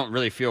race. I don't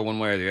really feel one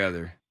way or the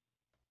other.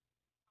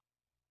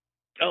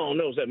 Oh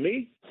no, is that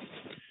me?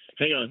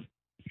 Hang on.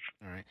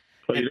 All right.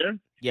 Are you there?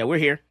 Yeah, we're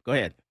here. Go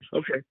ahead.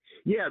 Okay.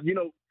 Yeah,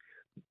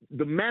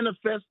 the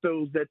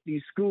manifestos that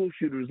these school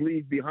shooters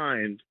leave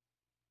behind,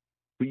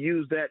 we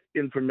use that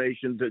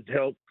information to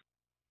help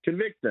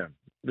convict them,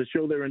 to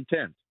show their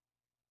intent,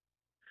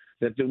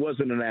 that there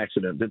wasn't an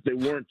accident, that they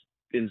weren't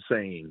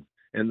insane,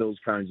 and those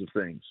kinds of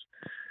things.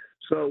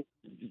 So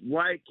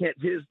why can't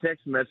his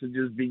text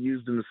messages be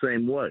used in the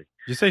same way? Did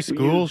you say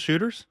school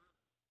shooters?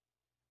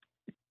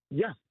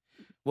 Yeah.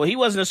 Well, he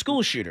wasn't a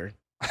school shooter.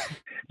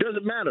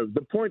 Doesn't matter.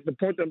 The point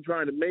I'm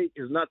trying to make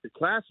is not the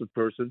class of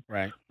person,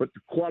 right, but the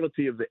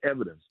quality of the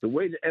evidence. The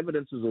way the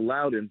evidence is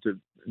allowed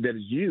that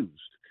is used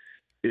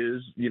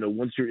is,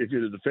 if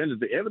you're the defendant,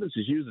 the evidence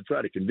is used to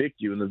try to convict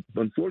you. And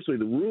unfortunately,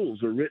 the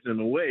rules are written in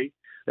a way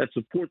that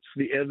supports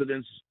the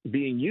evidence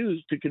being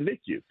used to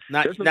convict you.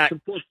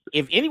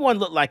 If anyone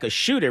looked like a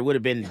shooter, it would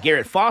have been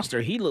Garrett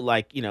Foster. He looked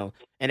like,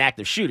 an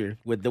active shooter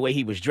with the way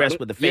he was dressed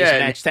with the face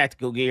match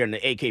tactical gear and the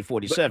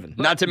AK-47.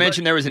 Not to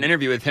mention there was an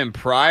interview with him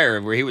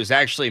prior where he was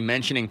actually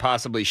mentioning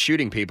possibly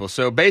shooting people.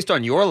 So based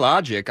on your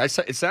logic,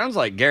 it sounds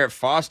like Garrett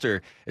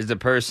Foster is the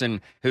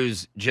person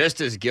who's just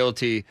as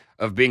guilty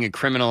of being a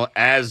criminal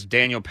as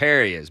Daniel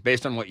Perry is,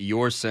 based on what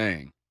you're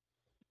saying.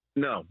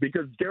 No,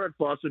 because Garrett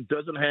Foster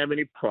doesn't have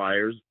any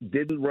priors,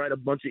 didn't write a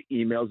bunch of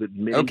emails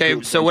admitting.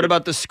 Okay, so what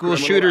about the school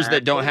shooters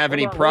that don't have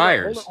any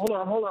priors? Hold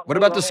on. What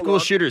about the school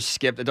shooters,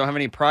 Skip, that don't have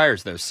any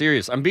priors, though?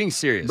 Serious. I'm being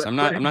serious. I'm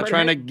not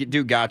trying to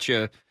do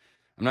gotcha.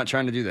 I'm not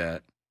trying to do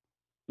that.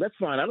 That's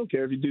fine. I don't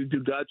care if you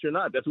do gotcha or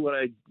not.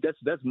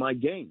 That's my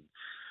game.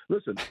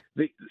 Listen,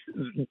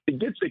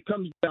 it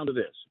comes down to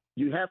this.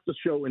 You have to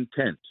show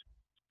intent.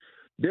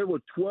 There were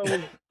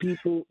 12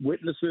 people,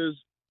 witnesses,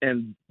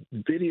 and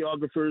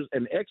videographers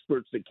and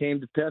experts that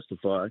came to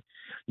testify.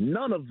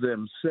 None of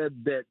them said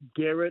that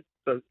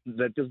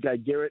this guy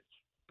Garrett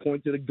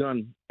pointed a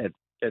gun at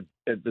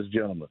this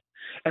gentleman,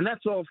 and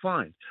that's all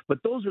fine. But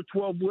those are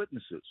 12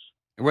 witnesses.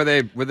 Were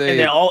they? And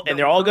they're all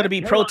going to be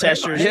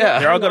protesters. Yeah.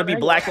 They're all going to be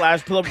Black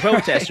Lives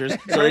protesters.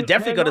 So they're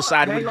definitely going to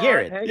side with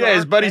Garrett. Yeah,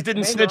 his buddies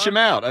didn't snitch him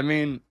out. I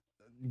mean,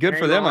 good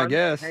for them, I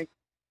guess.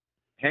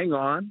 Hang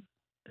on.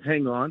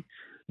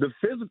 The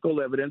physical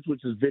evidence,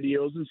 which is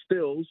videos and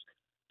stills,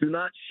 do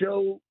not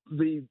show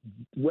the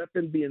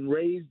weapon being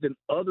raised and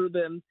other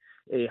than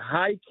a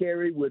high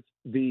carry with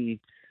the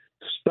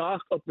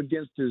stock up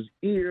against his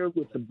ear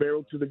with the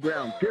barrel to the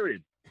ground,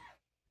 period.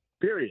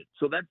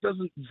 So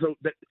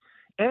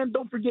and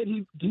don't forget,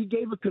 he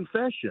gave a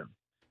confession.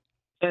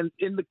 And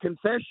in the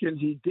confession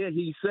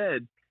he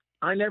said,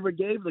 I never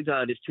gave the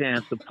guy this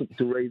chance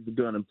to raise the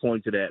gun and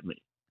point it at me.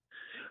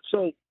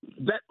 So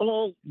that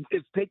all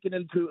is taken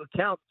into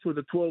account for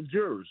the 12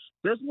 jurors.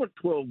 There's not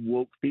 12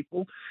 woke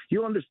people.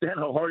 You understand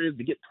how hard it is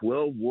to get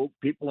 12 woke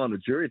people on a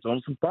jury? It's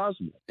almost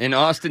impossible. In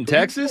Austin,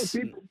 Texas?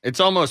 It's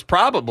almost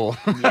probable.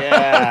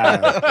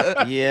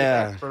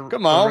 Yeah.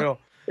 Come on.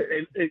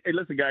 Hey,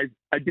 listen, guys,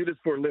 I do this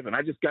for a living.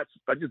 I just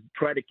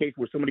tried a case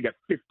where somebody got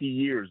 50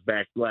 years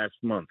back last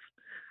month.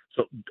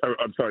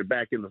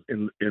 Back in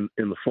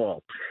the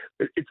fall.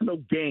 It's no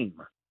game.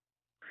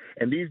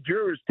 And these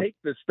jurors take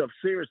this stuff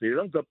seriously. They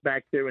don't go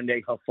back there and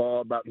they guffaw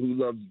about who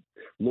loves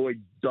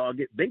Lloyd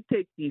Doggett. They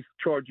take these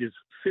charges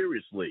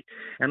seriously.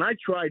 And I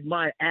tried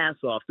my ass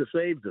off to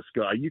save this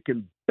guy. You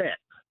can bet.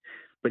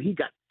 But he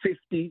got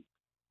 50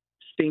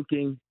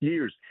 stinking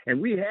years.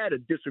 And we had a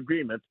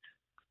disagreement.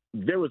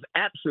 There was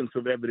absence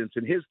of evidence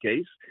in his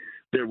case.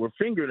 There were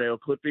fingernail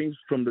clippings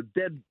from the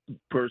dead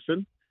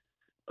person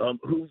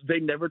who they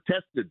never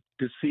tested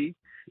to see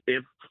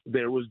if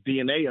there was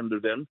DNA under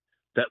them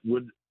that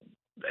would.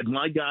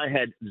 My guy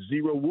had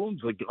 0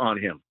 wounds on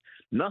him,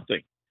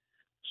 nothing.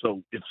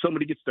 So if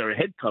somebody gets their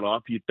head cut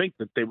off, you'd think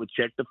that they would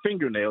check the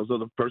fingernails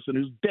of the person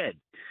who's dead,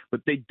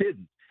 but they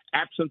didn't.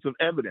 Absence of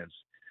evidence.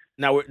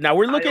 Now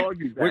we're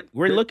looking.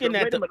 We're looking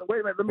at the.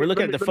 We're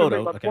looking at the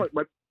photo.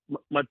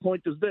 My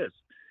point is this: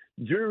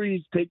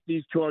 juries take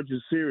these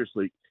charges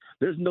seriously.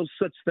 There's no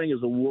such thing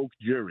as a woke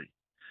jury.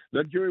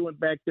 That jury went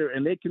back there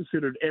and they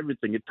considered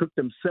everything. It took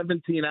them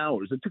 17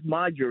 hours. It took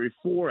my jury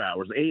 4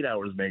 hours, 8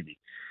 hours maybe.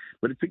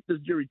 But it took this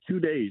jury 2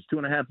 days,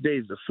 2.5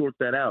 days to sort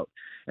that out.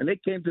 And they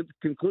came to the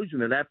conclusion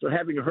that after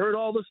having heard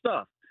all the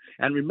stuff,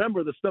 and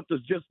remember the stuff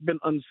that's just been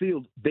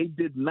unsealed, they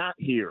did not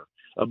hear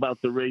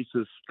about the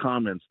racist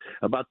comments,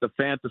 about the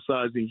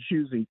fantasizing,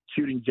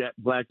 shooting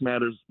Black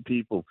Matters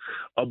people,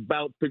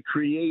 about the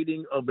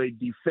creating of a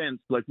defense.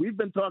 Like we've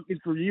been talking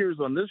for years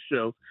on this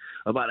show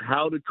about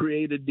how to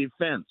create a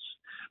defense.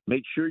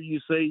 Make sure you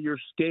say you're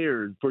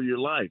scared for your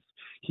life.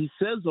 He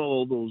says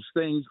all those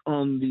things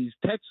on these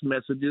text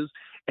messages,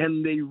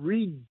 and they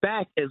read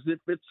back as if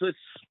it's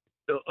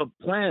a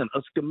plan,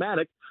 a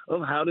schematic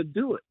of how to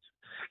do it.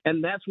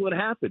 And that's what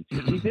happened.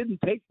 He didn't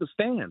take the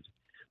stand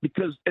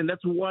and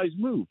that's a wise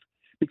move.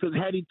 Because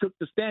had he took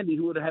the stand, he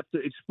would have to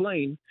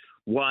explain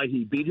why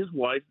he beat his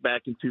wife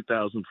back in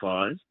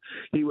 2005.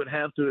 He would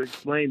have to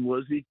explain,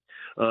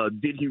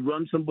 did he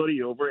run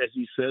somebody over, as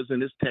he says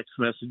in his text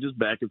messages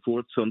back and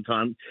forth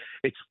sometime,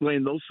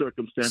 explain those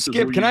circumstances.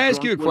 Skip, can I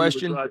ask you a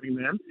question?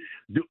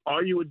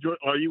 Are you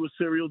a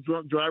serial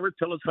drunk driver?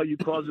 Tell us how you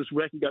caused this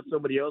wreck and got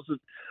somebody else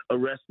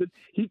arrested.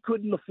 He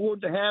couldn't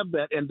afford to have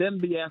that and then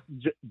be asked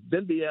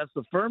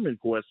the Furman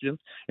question.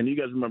 And you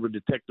guys remember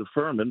Detective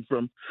Furman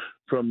from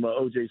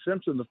O.J.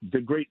 Simpson,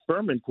 the great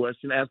Furman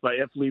question asked by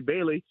F. Lee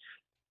Bailey.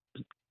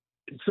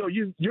 So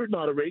you're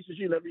not a racist.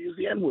 You never use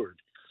the N-word.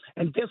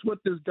 And guess what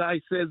this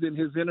guy says in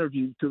his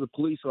interview to the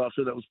police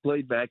officer that was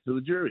played back to the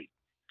jury?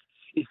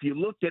 If you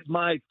look at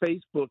my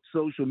Facebook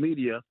social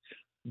media,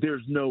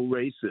 there's no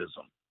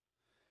racism.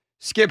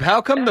 Skip,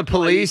 how come the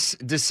police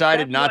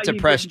decided not to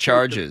press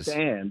charges?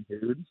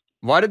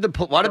 Why did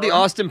the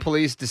Austin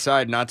police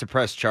decide not to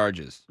press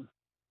charges?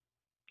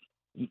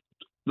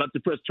 Not to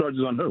press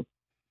charges on who?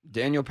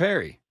 Daniel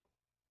Perry.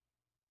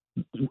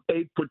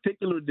 A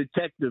particular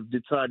detective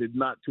decided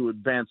not to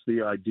advance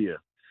the idea.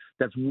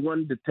 That's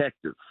one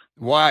detective.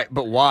 Why?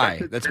 But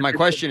why? That's my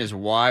question is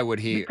why would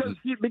he? Because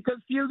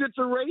Fugit's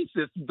a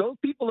racist. Those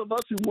people of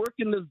us who work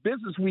in this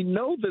business, we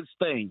know these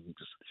things.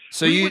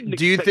 So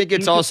do you think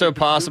it's also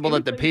possible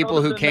that the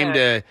people who came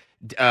to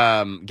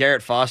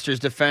Garrett Foster's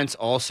defense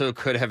also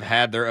could have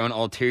had their own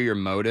ulterior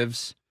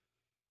motives?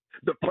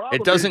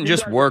 It doesn't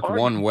just work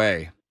one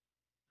way.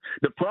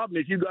 The problem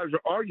is you guys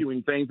are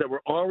arguing things that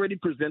were already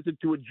presented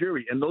to a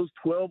jury, and those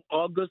 12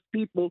 August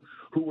people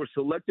who were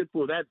selected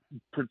for that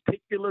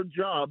particular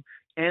job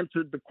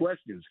answered the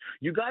questions.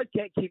 You guys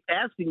can't keep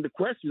asking the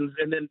questions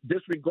and then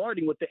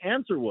disregarding what the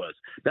answer was.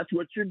 That's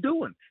what you're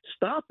doing.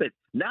 Stop it.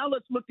 Now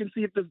let's look and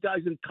see if this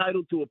guy's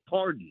entitled to a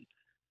pardon.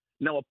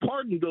 Now, a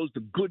pardon goes to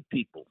good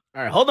people.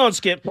 All right, hold on,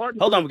 Skip.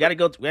 Hold on, we gotta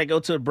go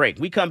to a break.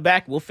 We come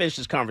back, we'll finish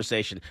this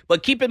conversation.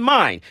 But keep in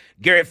mind,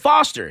 Garrett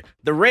Foster,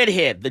 the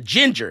redhead, the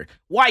ginger,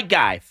 white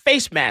guy,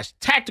 face mask,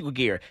 tactical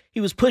gear. He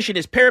was pushing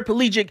his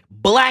paraplegic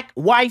black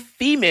wife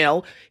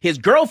female, his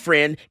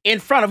girlfriend, in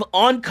front of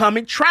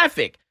oncoming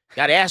traffic.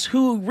 Gotta ask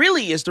who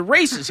really is the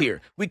racist here.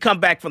 We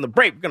come back from the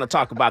break, we're gonna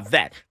talk about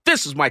that.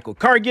 This is Michael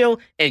Cargill,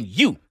 and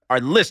you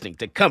are listening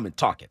to Come and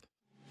Talk It.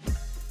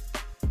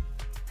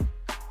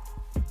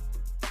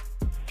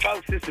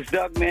 Folks, this is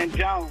Doug Man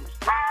Jones.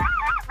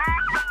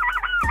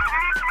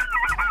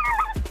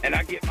 And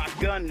I get my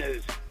gun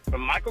news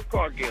from Michael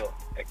Cargill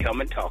at Come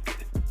and Talk It.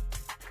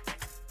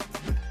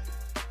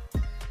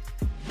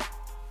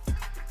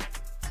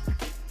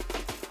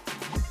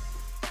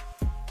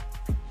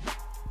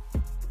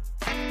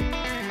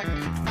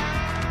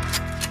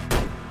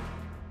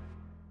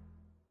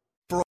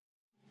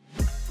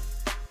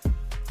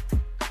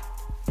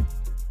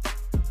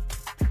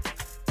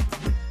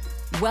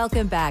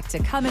 Welcome back to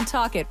Come and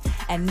Talk It.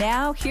 And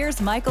now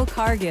here's Michael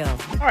Cargill.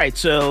 All right,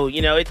 so,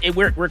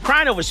 we're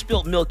crying over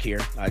spilt milk here.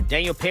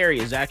 Daniel Perry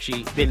has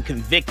actually been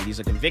convicted. He's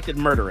a convicted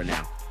murderer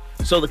now.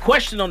 So the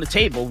question on the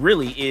table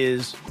really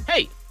is,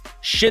 hey,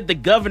 should the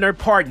governor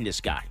pardon this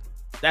guy?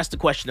 That's the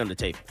question on the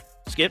table.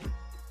 Skip?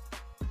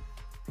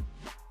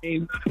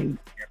 We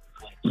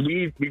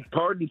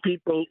pardon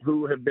people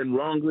who have been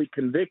wrongly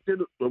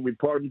convicted, or we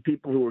pardon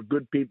people who are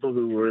good people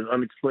who were in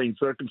unexplained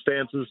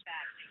circumstances.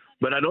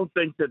 But I don't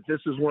think that this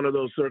is one of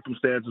those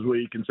circumstances where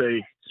you can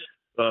say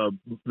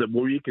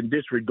where you can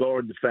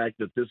disregard the fact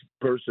that this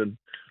person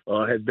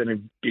has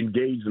been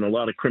engaged in a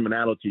lot of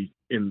criminality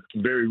in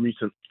a very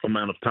recent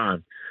amount of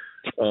time.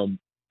 And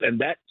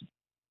that,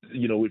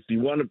 if you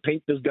want to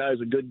paint this guy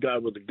as a good guy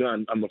with a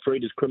gun, I'm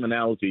afraid his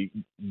criminality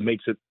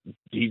makes it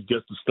he's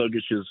just as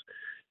thuggish as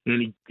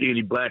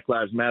any Black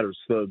Lives Matter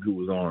thug who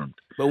was armed.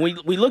 But we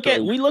look at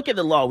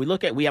the law.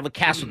 We have a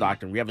castle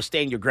doctrine. We have a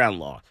stand your ground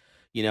law.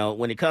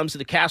 When it comes to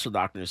the castle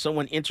doctrine, if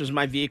someone enters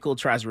my vehicle,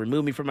 tries to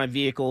remove me from my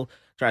vehicle,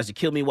 tries to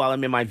kill me while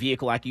I'm in my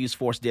vehicle, I can use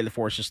force, deadly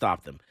force to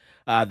stop them.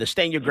 The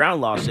stand your ground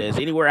law says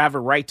anywhere I have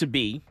a right to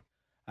be,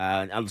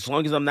 as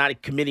long as I'm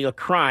not committing a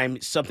crime,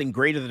 something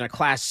greater than a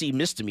Class C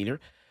misdemeanor,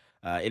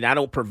 and I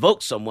don't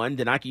provoke someone,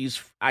 then I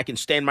can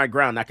stand my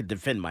ground. I can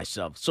defend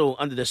myself. So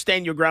under the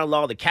stand your ground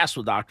law, the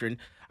castle doctrine,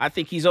 I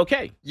think he's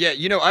okay. Yeah,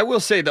 I will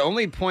say the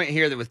only point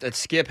here that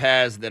Skip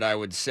has that I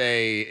would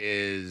say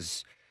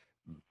is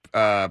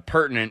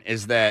pertinent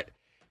is that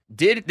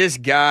did this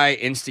guy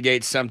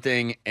instigate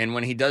something? And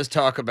when he does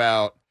talk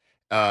about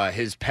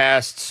his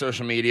past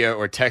social media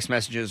or text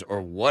messages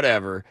or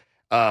whatever,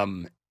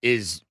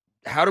 is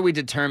how do we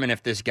determine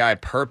if this guy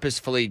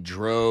purposefully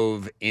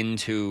drove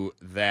into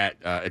that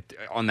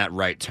on that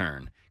right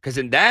turn? Because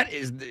that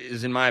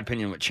is, in my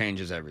opinion, what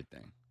changes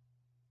everything.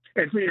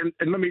 And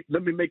let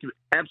me make it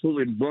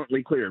absolutely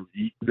bluntly clear: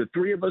 the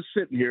three of us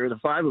sitting here, the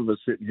five of us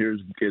sitting here,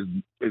 is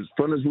as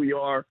fun as we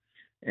are,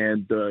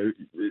 and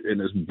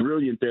as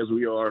brilliant as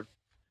we are.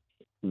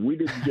 We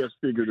didn't just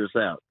figure this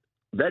out.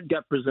 That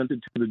got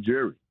presented to the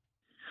jury.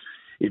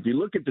 If you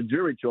look at the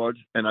jury charge,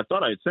 and I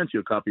thought I had sent you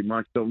a copy,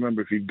 Mark. Don't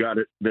remember if you got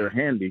it there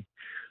handy.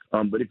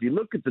 But if you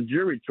look at the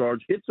jury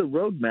charge, it's a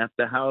roadmap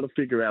to how to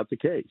figure out the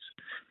case.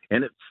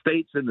 And it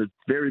states in the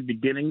very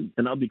beginning,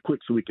 and I'll be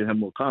quick so we can have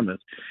more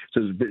comments, it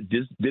says,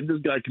 did this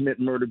guy commit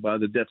murder by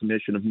the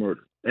definition of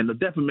murder? And the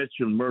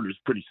definition of murder is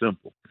pretty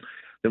simple.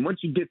 Then once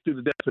you get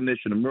through the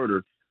definition of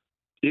murder,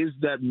 is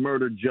that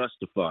murder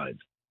justified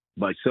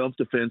by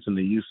self-defense and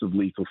the use of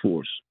lethal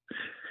force?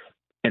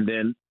 And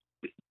then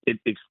it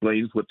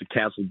explains what the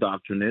Castle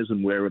Doctrine is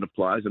and where it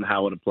applies and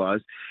how it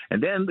applies.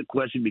 And then the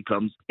question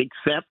becomes,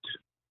 except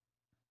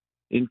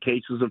in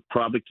cases of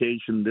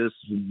provocation, this,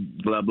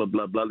 blah, blah,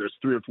 blah, blah. There's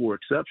 3 or 4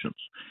 exceptions.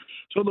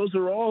 So those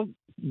are all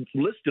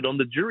listed on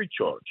the jury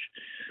charge.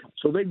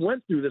 So they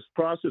went through this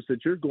process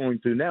that you're going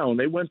through now, and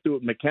they went through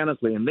it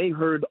mechanically, and they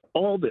heard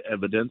all the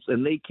evidence,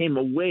 and they came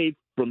away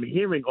from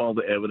hearing all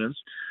the evidence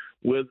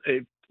with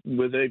a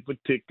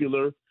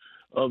particular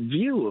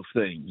view of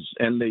things.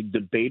 And they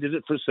debated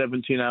it for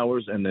 17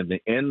 hours, and in the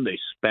end, they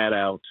spat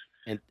out.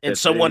 And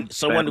someone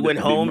went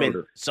home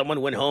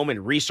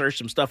and researched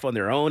some stuff on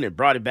their own and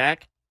brought it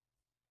back.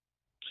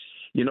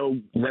 You know,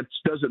 that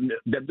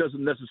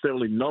doesn't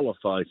necessarily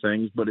nullify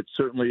things, but it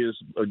certainly is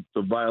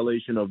a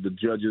violation of the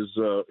judge's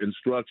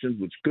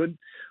instructions, which could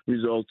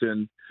result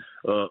in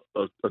a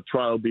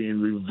trial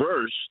being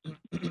reversed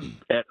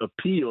at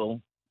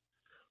appeal,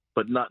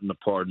 but not in a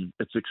pardon.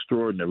 It's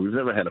extraordinary. We've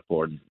never had a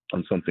pardon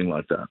on something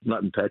like that,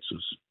 not in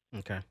Texas.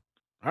 Okay,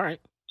 all right.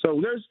 So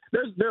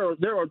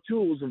there are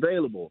tools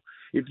available.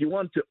 If you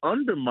want to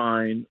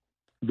undermine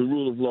the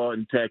rule of law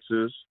in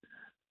Texas,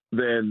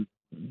 then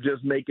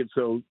just make it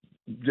so.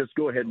 Just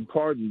go ahead and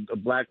pardon a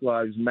Black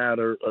Lives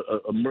Matter,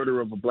 a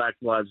murder of a Black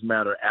Lives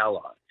Matter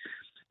ally.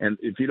 And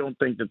if you don't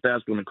think that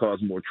that's going to cause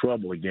more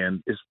trouble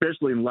again,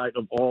 especially in light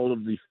of all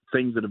of the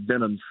things that have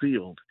been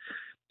unsealed,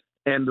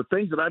 and the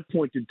things that I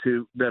pointed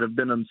to that have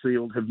been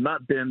unsealed have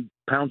not been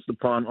pounced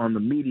upon on the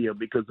media,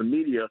 because the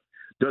media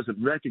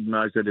doesn't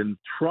recognize that in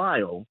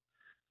trial,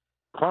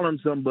 calling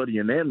somebody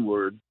an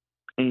N-word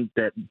ain't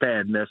that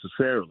bad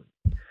necessarily.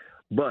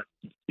 But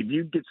if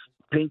you get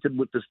painted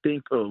with the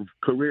stink of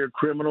career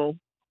criminal,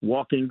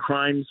 walking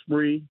crime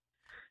spree,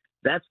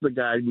 that's the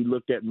guy we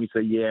look at and we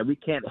say, yeah, we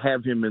can't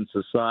have him in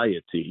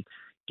society.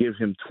 Give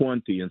him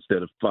 20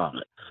 instead of 5.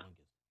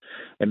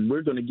 And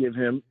we're going to give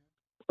him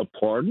a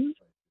pardon?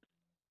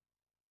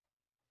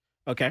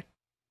 Okay.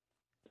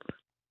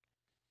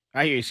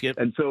 I hear you, Skip.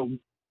 And so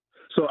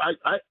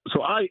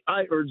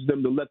I urge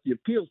them to let the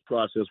appeals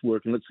process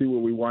work, and let's see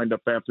where we wind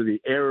up after the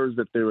errors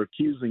that they're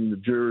accusing the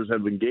jurors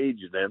have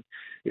engaged in,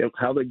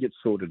 how they get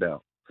sorted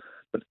out.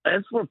 But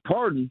as for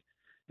pardon,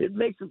 it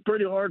makes it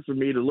pretty hard for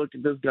me to look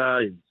at this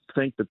guy and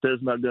think that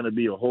there's not going to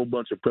be a whole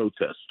bunch of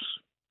protests.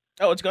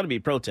 Oh, it's going to be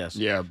protests.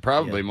 Yeah,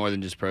 probably more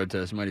than just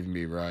protests. It might even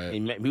be riot.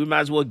 We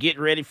might as well get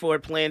ready for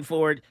it, plan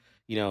for it.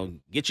 You know,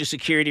 get your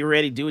security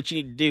ready, do what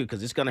you need to do,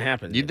 because it's going to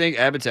happen. You think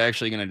Abbott's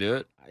actually going to do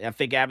it? I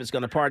think Abbott's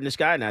going to pardon this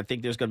guy, and I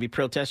think there's going to be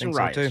protests and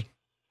riots. So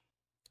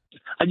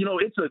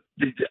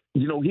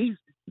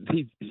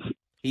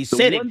he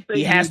said it.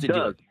 He has to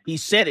do it. He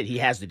said it. He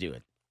has to do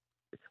it.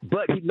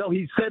 But he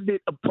said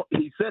it.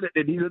 He said it,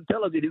 and he's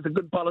intelligent. He's a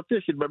good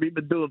politician. But he's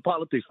been doing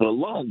politics for a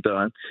long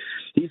time.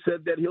 He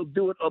said that he'll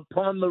do it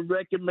upon the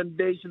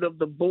recommendation of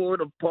the Board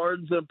of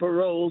Pardons and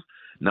Paroles.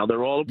 Now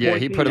they're all appointees. Yeah,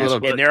 he put a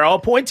little, and they're all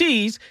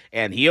appointees,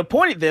 and he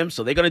appointed them,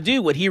 so they're going to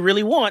do what he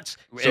really wants.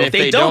 So and if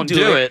they don't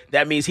do it,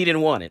 that means he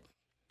didn't want it.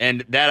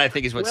 And that, I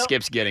think, is what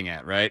Skip's getting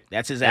at, right?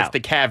 That's his out. That's the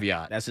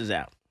caveat. That's his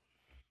out.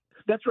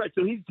 That's right.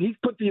 So he's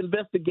put the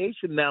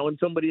investigation now in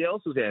somebody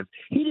else's hands.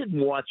 He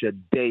didn't watch a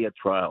day of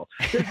trial.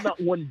 There's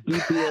not one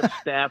DPS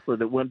staffer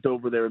that went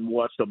over there and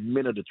watched a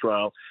minute of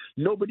trial.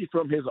 Nobody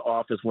from his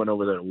office went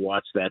over there and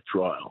watched that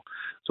trial.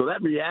 So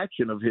that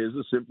reaction of his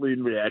is simply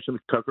in reaction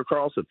to Tucker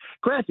Carlson.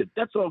 Granted,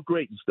 that's all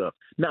great and stuff.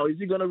 Now, is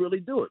he going to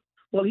really do it?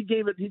 Well, he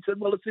said,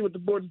 well, let's see what the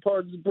Board of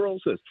Pardons and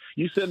Parole says.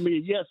 You send me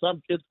a yes,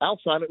 I'll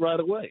sign it right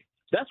away.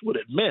 That's what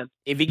it meant.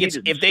 If he gets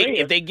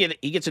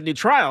he gets a new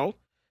trial.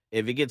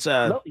 If he gets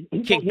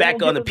kicked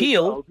back on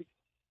appeal.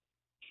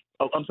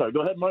 Oh, I'm sorry.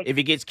 Go ahead, Mike. If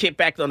he gets kicked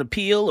back on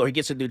appeal or he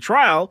gets a new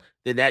trial,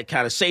 then that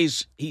kind of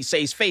saves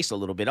face a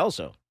little bit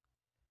also.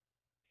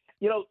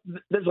 You know,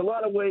 there's a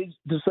lot of ways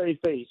to save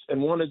face,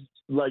 and one is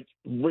like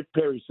Rick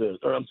Perry says,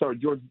 or I'm sorry,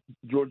 George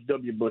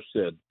W. Bush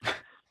said.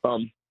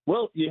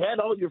 Well, you had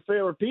all your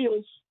fair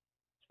appeals.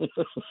 And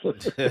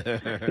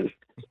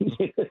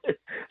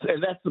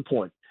that's the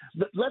point.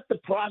 Let the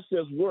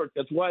process work.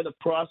 That's why the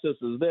process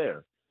is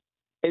there.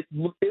 It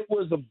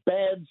was a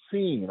bad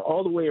scene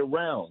all the way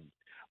around,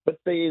 But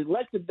they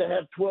elected to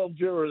have 12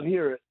 jurors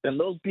hear it, and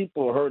those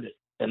people heard it,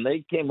 and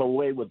they came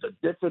away with a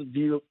different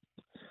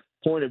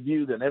point of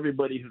view than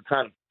everybody who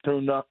kind of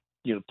turned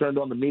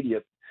on the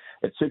media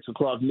at 6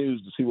 o'clock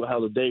news to see how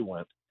the day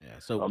went. Yeah,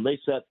 so they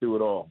sat through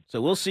it all.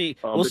 So we'll see.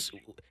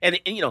 And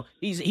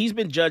he's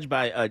been judged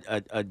by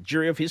a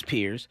jury of his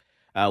peers.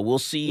 We'll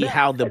see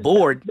how the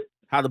board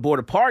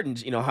of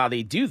pardons, how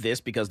they do this,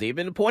 because they've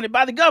been appointed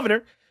by the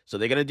governor. So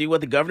they're going to do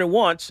what the governor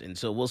wants, and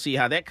so we'll see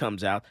how that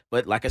comes out.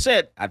 But like I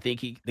said, I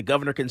think the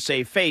governor can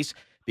save face,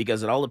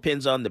 because it all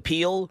depends on the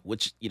appeal,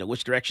 which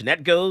direction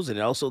that goes, and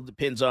it also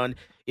depends on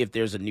if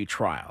there's a new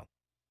trial.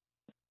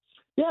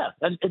 Yeah,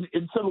 and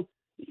so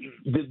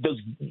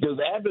does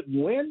Abbott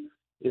win?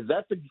 Was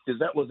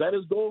that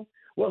his goal?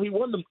 Well, he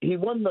won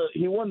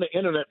the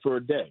internet for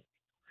a day,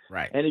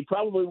 right? And he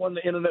probably won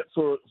the internet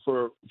for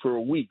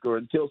a week, or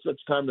until such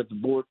time that the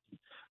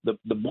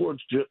board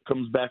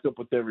comes back up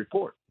with their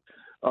report.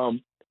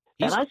 And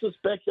I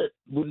suspect that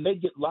when they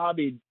get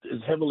lobbied as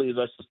heavily as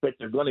I suspect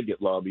they're going to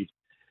get lobbied,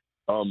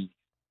 and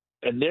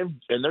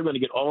they're going to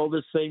get all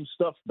this same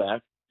stuff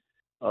back,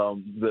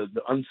 the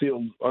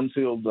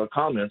unsealed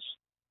comments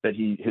that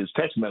his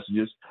text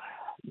messages,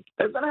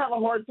 they're going to have a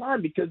hard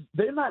time, because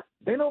they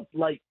don't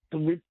like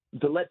to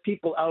let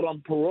people out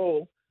on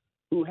parole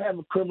who have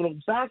a criminal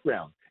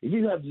background. If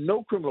you have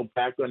no criminal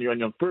background, you're on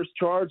your first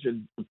charge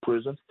in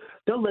prison,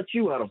 they'll let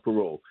you out on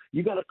parole.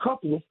 You got a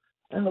couple,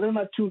 and they're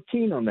not too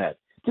keen on that.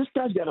 This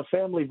guy's got a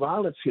family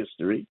violence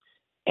history,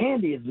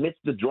 and he admits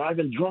to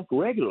driving drunk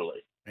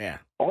regularly. Yeah,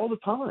 all the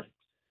time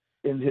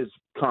in his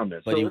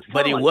comments. But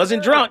he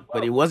wasn't drunk.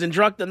 But he wasn't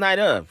drunk the night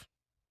of.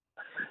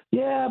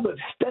 Yeah, but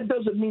that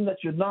doesn't mean that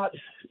you're not,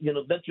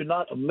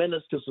 a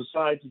menace to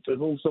society, to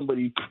whom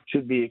somebody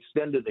should be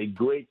extended a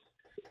great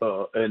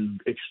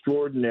and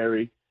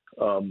extraordinary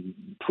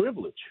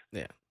privilege.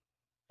 Yeah.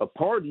 A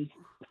pardon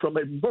from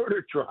a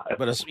murder trial.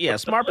 But a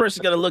smart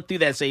person's going to look through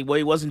that and say, well,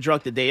 he wasn't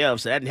drunk the day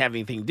of, so that didn't have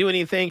anything to do with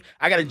anything.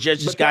 I got to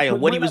judge this guy on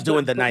what he was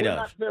doing the night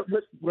of.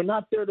 We're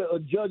not there to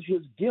judge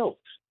his guilt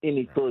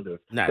any further.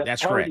 No,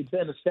 that's already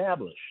correct. Been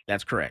established.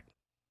 That's correct.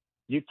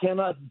 You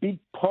cannot be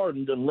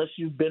pardoned unless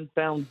you've been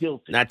found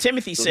guilty. Now,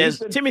 Timothy says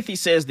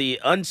the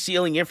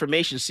unsealing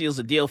information seals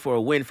the deal for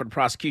a win for the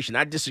prosecution.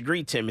 I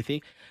disagree,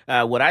 Timothy.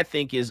 What I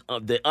think is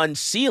the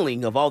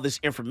unsealing of all this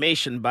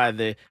information by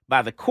the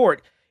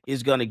court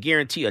is going to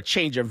guarantee a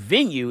change of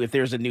venue if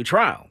there's a new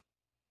trial.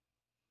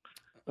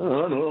 I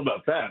don't know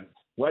about that.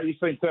 Why do you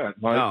think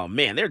that, Mike? Oh,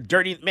 man, they're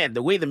dirty. Man,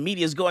 the way the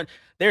media is going,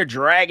 they're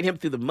dragging him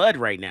through the mud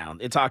right now.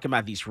 They're talking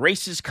about these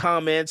racist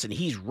comments, and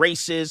he's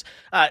racist.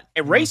 And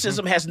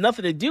racism has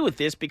nothing to do with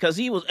this, because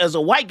he was, as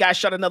a white guy,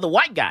 shot another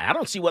white guy. I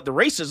don't see what the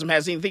racism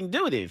has anything to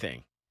do with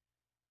anything.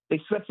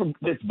 Except for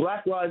it's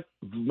Black Lives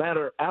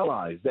Matter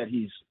allies that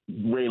he's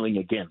railing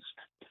against.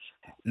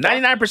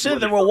 99% of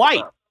them were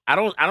white. I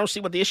don't see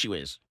what the issue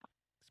is.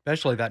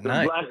 Especially that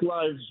night. Black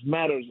Lives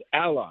Matter's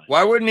allies.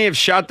 Why wouldn't he have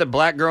shot the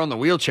black girl in the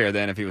wheelchair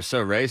then if he was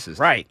so racist?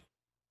 Right.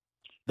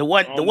 The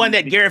one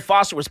that Garrett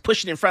Foster was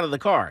pushing in front of the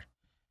car.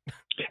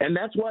 And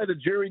that's why the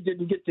jury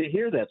didn't get to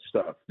hear that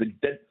stuff. The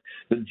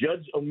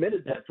judge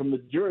omitted that from the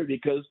jury,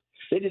 because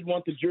they didn't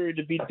want the jury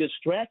to be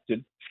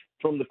distracted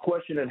from the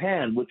question at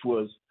hand, which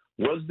was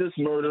this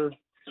murder,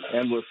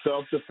 and was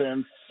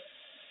self-defense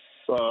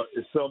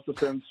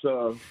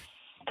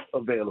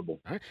available?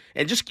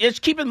 And just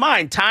keep in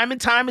mind, time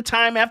and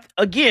time after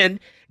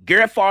again,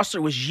 Garrett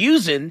Foster was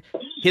using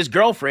his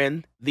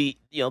girlfriend, the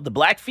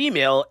black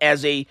female,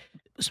 as a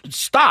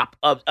stop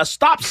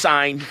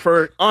sign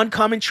for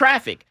oncoming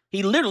traffic.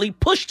 He literally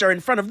pushed her in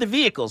front of the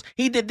vehicles.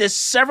 He did this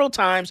several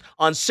times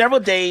on several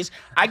days.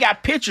 I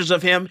got pictures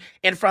of him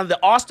in front of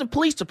the Austin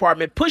Police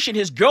Department pushing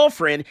his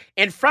girlfriend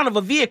in front of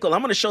a vehicle.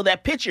 I'm going to show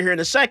that picture here in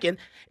a second.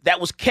 That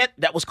was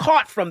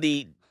caught from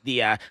the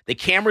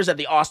cameras at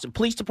the Austin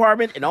Police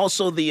Department, and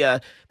also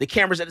the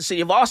cameras that the city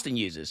of Austin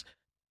uses.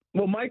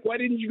 Well, Mike, why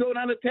didn't you go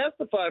down to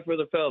testify for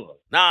the fellow?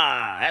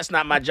 Nah, that's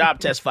not my job.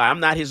 Testify. I'm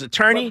not his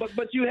attorney.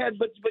 But you had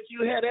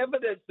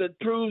evidence that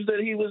proves that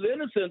he was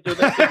innocent, or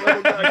that the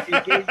other guy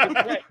engaged in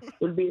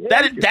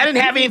that didn't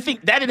have anything.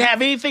 That didn't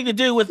have anything to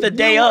do with the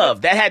day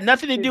of. That had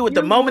nothing to do with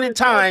the moment in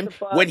time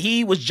when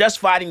he was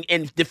justified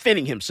and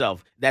defending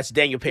himself. That's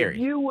Daniel Perry.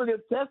 If you would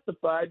have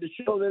testified to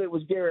show that it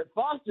was Garrett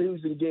Foster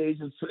who's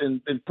engaged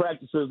in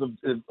practices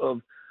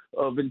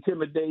of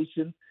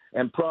intimidation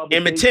and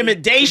provocation.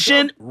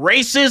 Intimidation,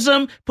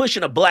 racism,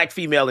 pushing a black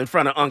female in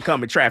front of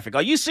oncoming traffic.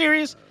 Are you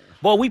serious?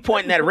 Boy, we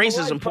pointing that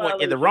racism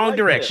point in the wrong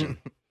direction.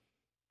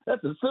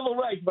 That's a civil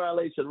rights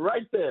violation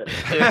right there.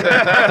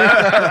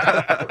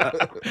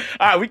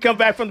 All right, we come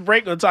back from the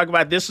break. We'll talk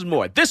about This Is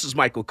More. This is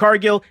Michael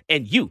Cargill,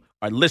 and you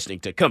are listening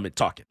to Come and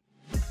Talk It.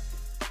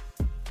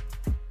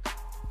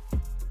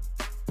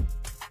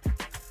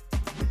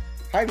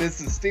 Hi,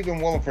 this is Stephen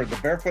Williford, the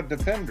Barefoot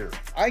Defender.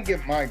 I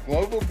get my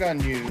global gun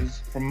news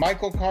from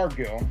Michael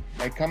Cargill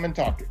at Come and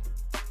Talk It.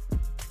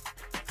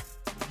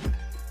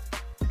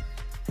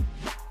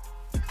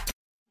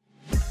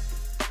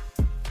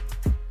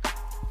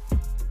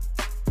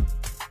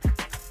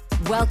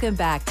 Welcome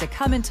back to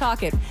Come and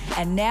Talk It.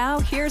 And now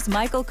here's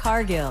Michael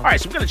Cargill. All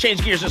right, so we're going to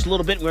change gears just a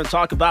little bit. We're going to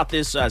talk about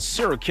this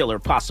serial killer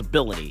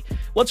possibility.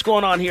 What's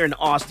going on here in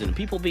Austin?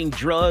 People being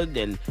drugged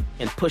and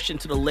pushed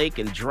into the lake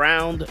and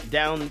drowned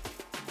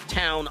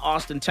downtown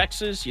Austin,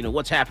 Texas. You know,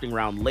 what's happening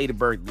around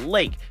Ladybird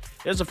Lake?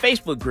 There's a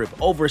Facebook group.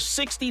 Over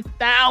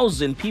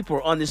 60,000 people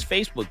are on this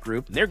Facebook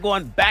group. They're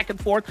going back and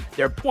forth.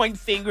 They're pointing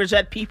fingers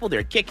at people.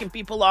 They're kicking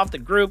people off the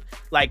group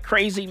like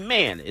crazy.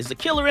 Man, is the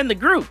killer in the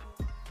group?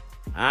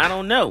 I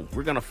don't know.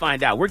 We're going to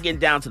find out. We're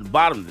getting down to the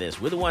bottom of this.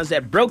 We're the ones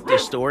that broke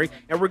this story,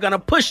 and we're going to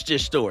push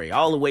this story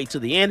all the way to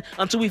the end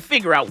until we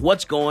figure out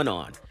what's going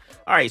on.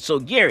 All right, so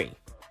Gary.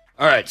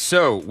 All right,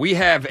 so we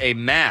have a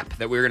map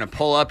that we're going to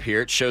pull up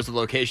here. It shows the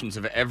locations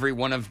of every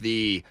one of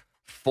the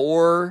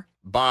 4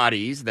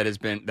 bodies that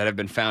have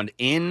been found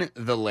in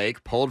the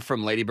lake, pulled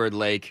from Ladybird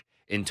Lake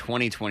in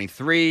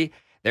 2023.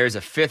 There's a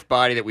 5th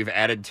body that we've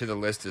added to the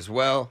list as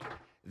well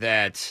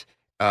that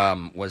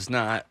was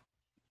not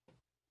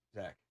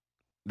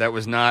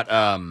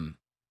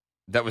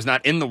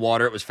in the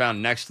water. It was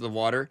found next to the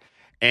water.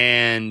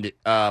 And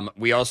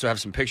we also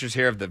have some pictures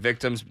here of the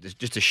victims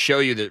just to show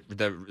you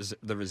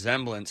the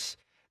resemblance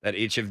that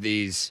each of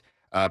these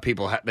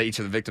that each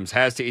of the victims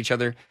has to each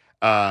other.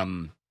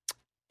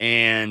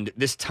 And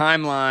this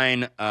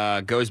timeline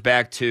goes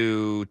back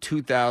to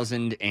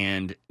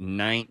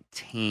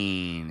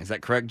 2019. Is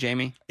that correct,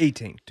 Jamie?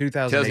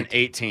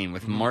 2018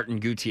 with Martin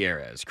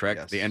Gutierrez,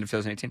 correct? Yes. The end of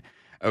 2018?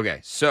 Okay,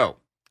 so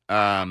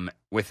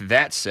with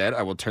that said,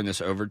 I will turn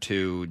this over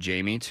to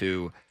Jamie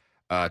to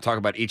talk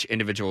about each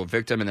individual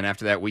victim, and then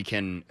after that, we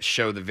can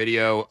show the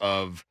video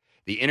of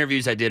the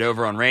interviews I did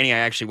over on Rainy. I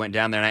actually went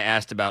down there and I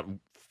asked about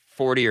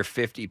 40 or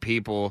 50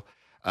 people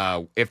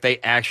if they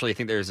actually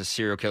think there's a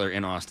serial killer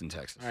in Austin,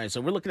 Texas. All right, so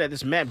we're looking at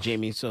this map,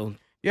 Jamie, so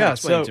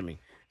explain it to me.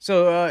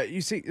 So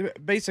you see,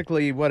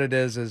 basically what it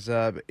is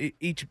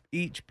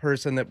each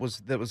person that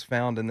was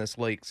found in this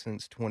lake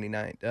since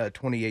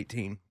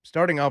 2018,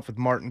 starting off with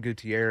Martin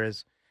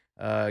Gutierrez.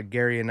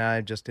 Gary and I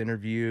just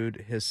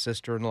interviewed his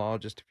sister-in-law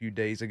just a few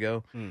days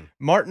ago.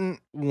 Martin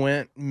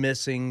went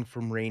missing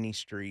from Rainy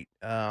Street.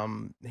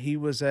 He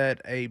was at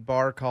a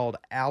bar called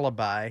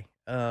Alibi.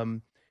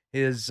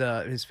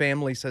 His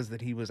family says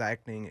that he was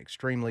acting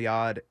extremely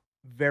odd,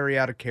 very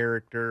out of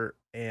character,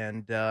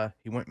 and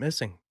he went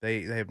missing.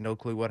 They have no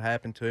clue what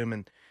happened to him,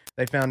 and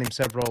they found him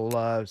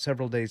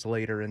several days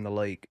later in the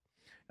lake.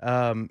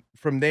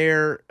 From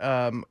there,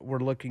 we're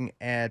looking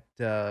at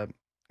the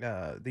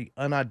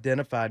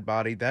unidentified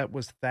body. That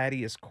was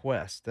Thaddeus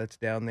Quest. That's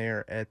down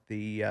there at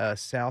the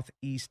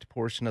southeast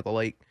portion of the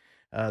lake.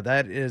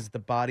 That is the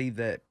body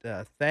that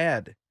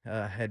Thad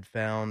had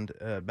found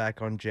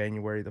back on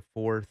January the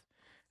 4th.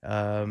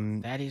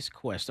 Thaddeus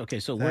Quest. Okay,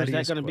 so where's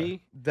that going to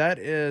be? That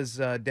is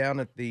down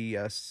at the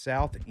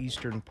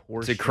southeastern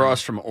portion. It's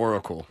across from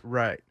Oracle.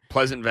 Right.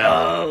 Pleasant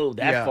Valley. Oh,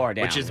 that far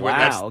down. Which is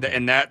wow.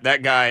 And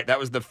that guy, that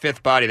was the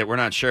 5th body that we're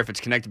not sure if it's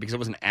connected because it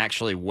wasn't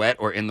actually wet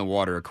or in the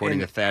water, according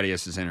to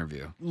Thaddeus's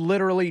interview.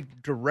 Literally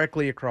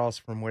directly across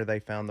from where they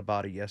found the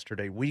body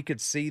yesterday. We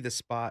could see the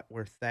spot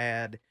where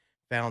Thad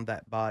found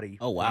that body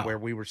from where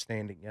we were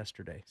standing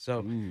yesterday.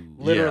 So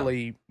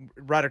literally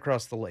right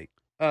across the lake.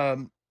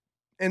 And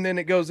then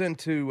it goes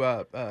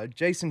into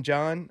Jason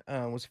John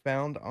was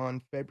found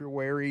on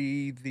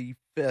February the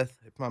 5th,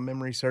 if my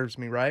memory serves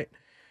me right.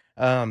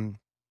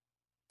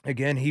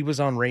 Again, he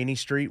was on Rainy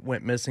Street,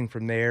 went missing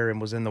from there,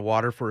 and was in the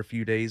water for a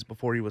few days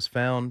before he was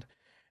found.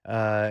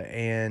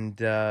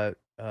 The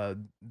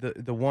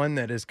one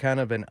that is kind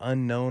of an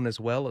unknown as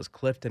well is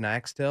Clifton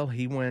Axtell.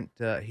 He went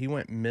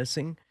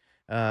missing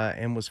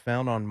and was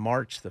found on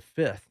March the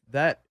 5th.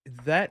 That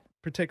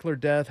particular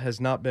death has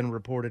not been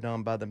reported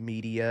on by the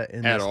media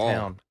in this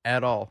town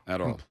at all.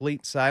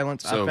 Complete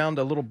silence. So, I found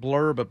a little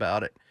blurb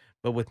about it,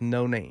 but with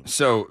no name.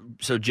 So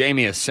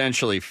Jamie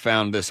essentially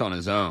found this on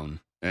his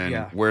own,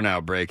 and we're now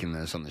breaking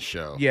this on the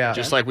show. Yeah.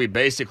 Just like we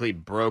basically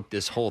broke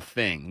this whole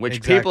thing,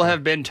 which people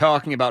have been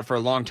talking about for a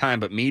long time,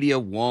 but media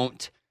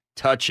won't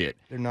touch it.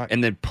 They're not.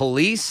 And the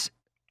police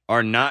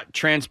are not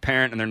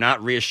transparent, and they're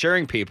not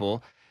reassuring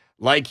people.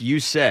 Like you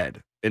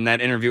said in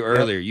that interview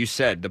earlier, you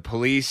said the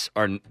police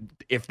are,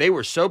 if they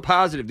were so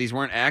positive these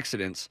weren't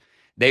accidents,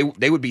 they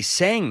would be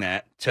saying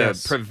that to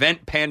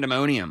prevent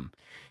pandemonium.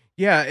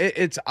 Yeah,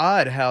 it's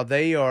odd how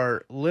they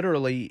are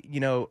literally,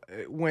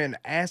 when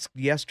asked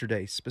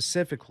yesterday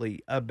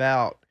specifically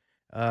about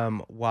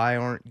why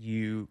aren't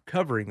you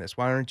covering this?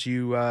 Why aren't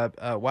you,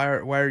 why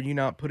are you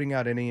not putting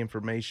out any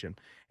information?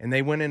 And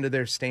they went into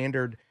their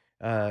standard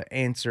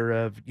answer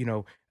of,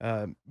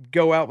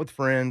 go out with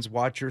friends,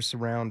 watch your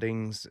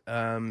surroundings.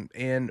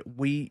 And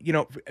we,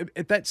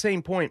 at that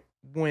same point,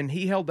 when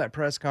he held that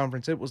press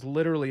conference, it was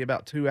literally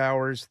about 3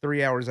 hours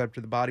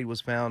after the body was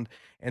found,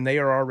 and they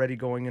are already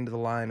going into the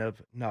line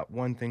of not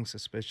one thing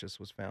suspicious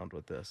was found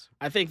with this.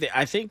 I think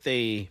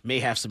they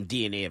may have some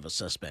DNA of a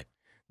suspect.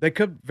 They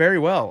could very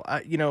well. I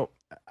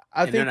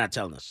think they're not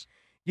telling us.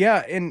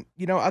 Yeah, and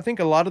I think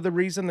a lot of the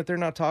reason that they're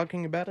not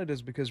talking about it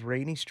is because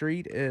Rainey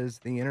Street is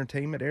the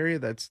entertainment area.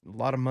 That's a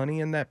lot of money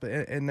in that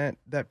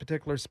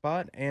particular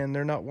spot, and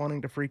they're not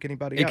wanting to freak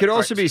anybody out. It could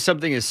also be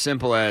something as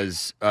simple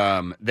as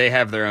they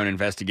have their own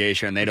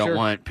investigation and they don't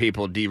want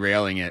people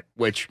derailing it,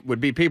 which would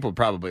be people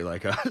probably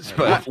like us.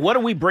 But what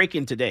are we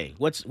breaking today?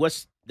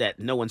 What's that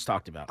no one's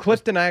talked about?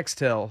 Clifton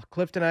Axtell.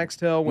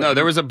 No,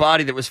 there was a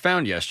body that was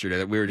found yesterday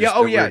that we were just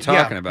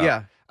talking about.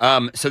 Yeah.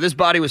 So this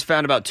body was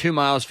found about 2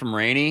 miles from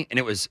Rainey, and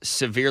it was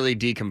severely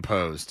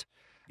decomposed.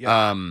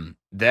 Yeah.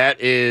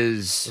 That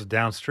is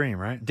downstream,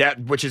 right?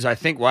 Which is, I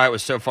think, why it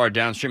was so far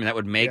downstream. And that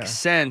would make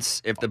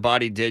sense if the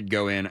body did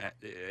go in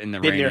the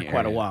Been Rainey there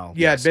quite area. a while.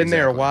 Yeah, it'd been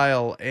there a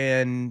while,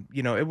 and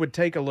it would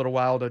take a little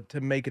while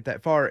to make it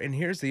that far. And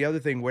here's the other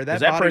thing: where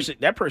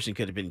that person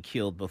could have been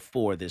killed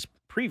before this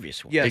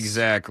previous one. Yes,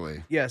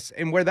 exactly. Yes,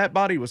 and where that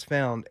body was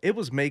found, it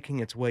was making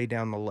its way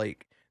down the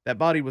lake. That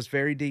body was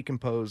very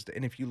decomposed,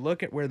 and if you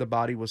look at where the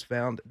body was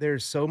found,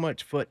 there's so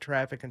much foot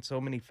traffic and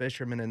so many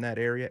fishermen in that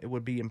area, it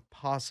would be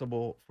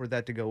impossible for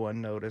that to go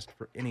unnoticed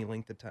for any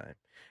length of time.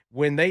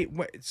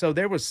 So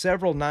there was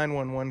several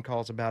 911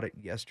 calls about it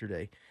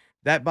yesterday.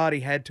 That body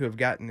had to have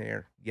gotten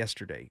there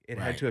yesterday. It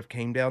had to have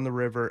came down the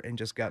river and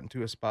just gotten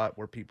to a spot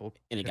where people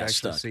could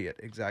actually see it.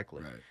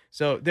 Exactly. Right.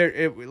 So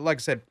like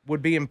I said,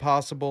 would be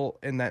impossible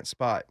in that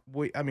spot.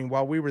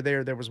 While we were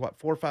there was 4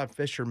 or 5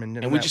 fishermen,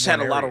 and we just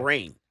had a lot of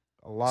rain.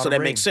 So that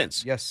makes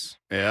sense. Yes.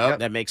 Yeah.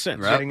 That makes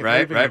sense.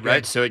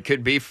 Right. So it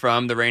could be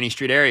from the Rainey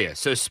Street area.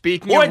 So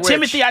speaking of which...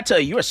 Timothy, I tell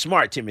you, you're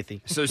smart,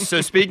 Timothy. So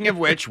speaking of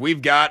which,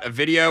 we've got a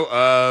video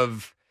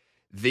of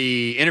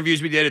the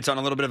interviews we did. It's on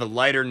a little bit of a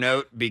lighter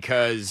note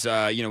because,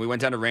 we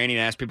went down to Rainey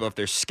and asked people if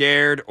they're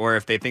scared or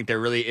if they think there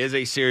really is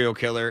a serial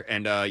killer.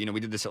 And, we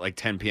did this at like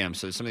 10 p.m.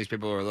 So some of these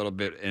people are a little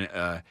bit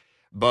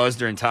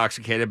buzzed or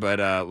intoxicated,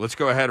 but let's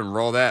go ahead and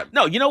roll that.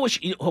 No,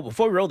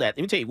 before we roll that,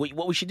 let me tell you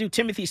what we should do.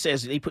 Timothy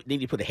says they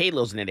need to put the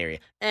halos in that area.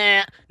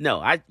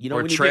 No,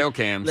 or trail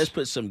cams. Let's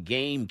put some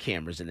game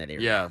cameras in that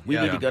area. Yeah, we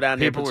need to go down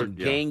there and put some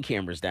game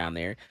cameras down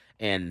there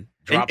and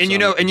drop.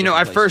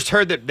 I first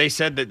heard that they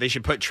said that they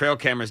should put trail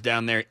cameras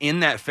down there in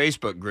that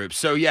Facebook group.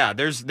 So yeah,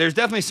 there's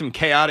definitely some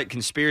chaotic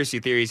conspiracy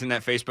theories in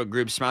that Facebook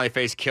group. Smiley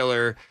face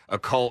killer,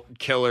 occult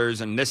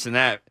killers, and this and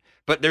that.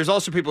 But there's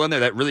also people in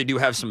there that really do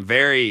have some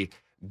very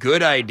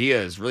good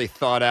ideas, really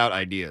thought out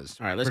ideas.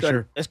 All right, let's go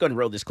ahead and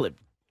roll this clip.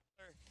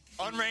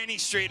 On Rainey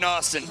Street in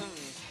Austin.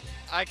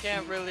 I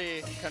can't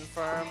really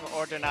confirm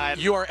or deny it.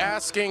 You are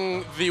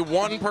asking the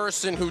one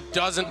person who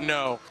doesn't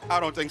know. I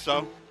don't think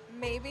so.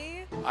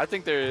 Maybe. I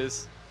think there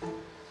is.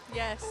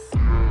 Yes.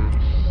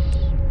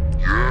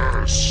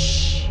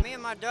 Yes. Me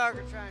and my dog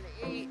are trying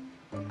to eat.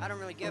 I don't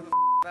really give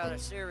a about a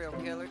serial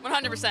killer.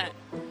 100%.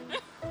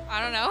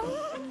 I don't know.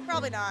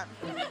 Probably not.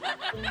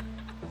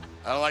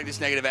 I don't like this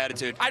negative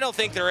attitude. I don't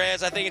think there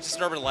is. I think it's just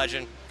an urban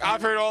legend.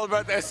 I've heard all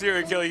about that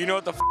serial killer. You know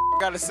what the I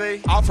gotta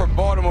say? I'm from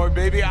Baltimore,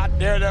 baby. I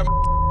dare that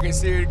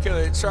serial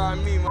killer to try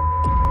me,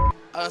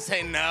 I'll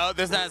say no,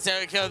 there's not a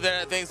serial killer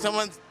there. I think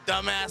someone's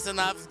dumbass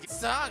enough. It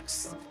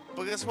sucks.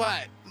 But guess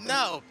what?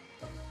 No.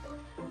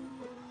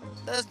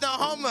 There's no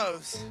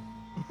homos.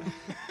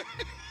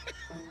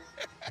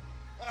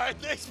 All right,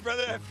 thanks,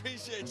 brother. I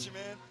appreciate you,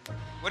 man.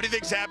 What do you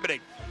think's happening?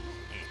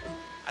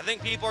 I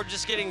think people are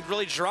just getting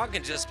really drunk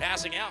and just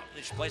passing out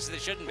in places they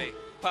shouldn't be.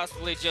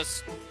 Possibly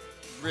just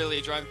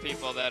really drunk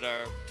people that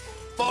are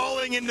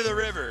falling into the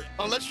river.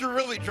 Unless you're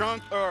really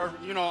drunk or,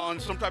 on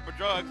some type of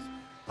drugs,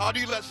 how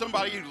do you let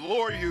somebody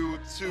lure you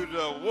to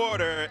the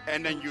water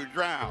and then you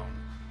drown?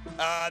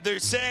 They're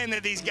saying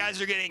that these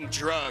guys are getting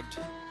drugged.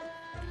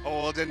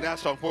 Oh, well, then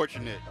that's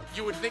unfortunate.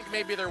 You would think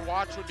maybe their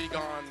watch would be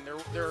gone,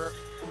 their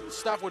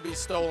stuff would be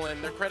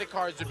stolen, their credit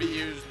cards would be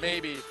used,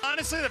 maybe.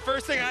 Honestly, the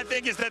first thing I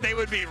think is that they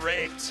would be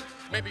raped.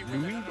 Maybe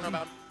we don't know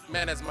about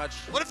men as much.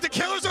 What if the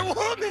killer's a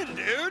woman,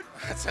 dude?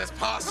 That's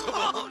possible.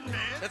 Come on, man.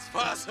 That's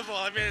possible.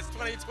 I mean, it's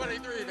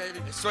 2023, baby.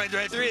 It's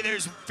 2023.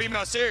 There's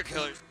female serial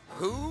killers.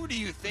 Who do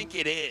you think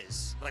it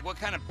is? Like, what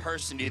kind of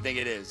person do you think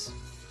it is?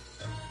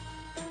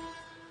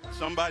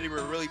 Somebody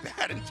with really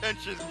bad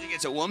intentions. You think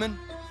it's a woman?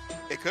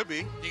 It could be.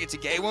 You think it's a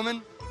gay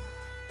woman?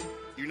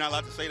 You're not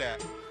allowed to say that.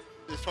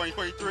 It's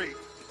 2023.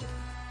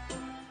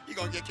 You're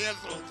going to get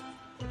canceled.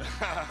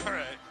 All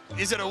right.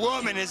 Is it a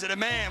woman? Is it a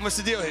man? What's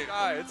the deal here?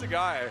 It's a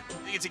guy. You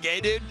think it's a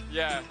gay dude?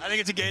 Yeah. I think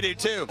it's a gay dude,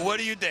 too. What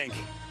do you think?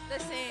 The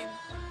same.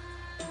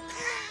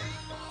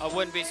 I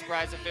wouldn't be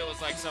surprised if it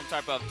was like some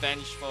type of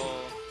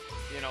vengeful,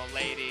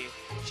 lady.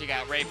 She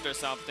got raped or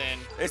something.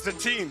 It's a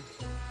team.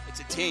 It's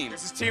a team.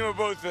 It's a team of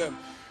both of them.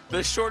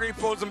 The shorty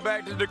pulls them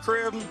back to the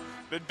crib.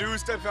 The dude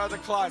steps out of the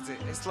closet.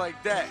 It's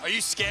like that. Are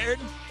you scared?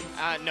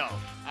 No.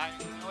 I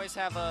always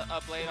have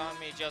a blade on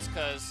me just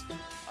because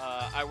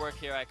I work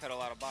here. I cut a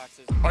lot of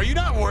boxes. Are you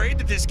not worried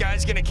that this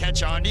guy's going to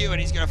catch on to you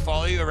and he's going to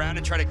follow you around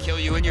and try to kill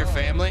you and your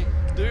family?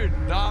 Dude,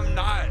 no, I'm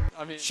not.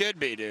 I mean, should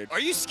be, dude. Are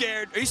you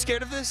scared? Are you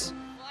scared of this?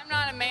 Well, I'm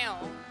not a male.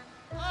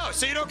 Oh,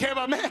 so you don't care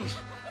about men?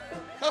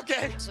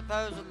 Okay.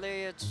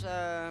 Supposedly it's,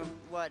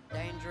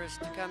 dangerous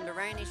to come to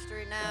Rainey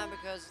Street now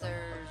because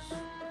there's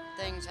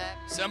things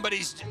happen.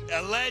 Somebody's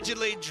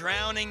allegedly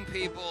drowning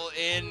people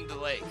in the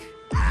lake.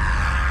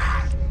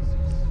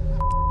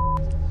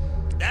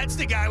 That's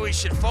the guy we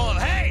should follow.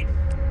 Hey!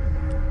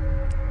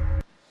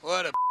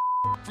 What a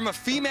from a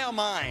female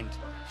mind.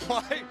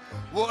 Why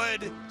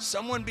would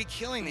someone be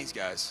killing these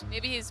guys?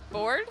 Maybe he's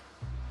bored?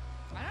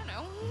 I don't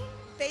know.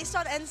 Based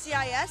on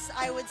NCIS,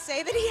 I would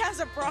say that he has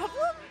a problem.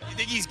 You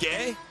think he's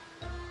gay?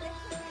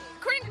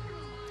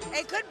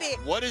 It could be.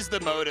 What is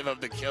the motive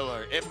of the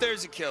killer, if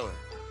there's a killer?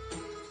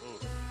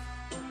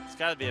 It's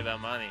got to be about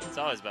money. It's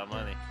always about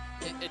money.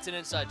 It's an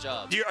inside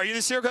job. Are you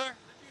the serial killer?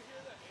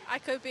 I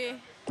could be.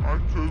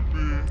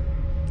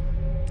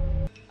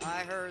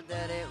 I heard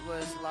that it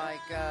was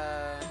like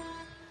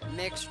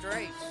mixed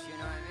race, you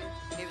know what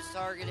I mean? He was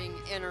targeting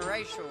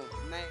interracial.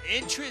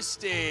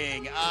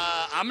 Interesting.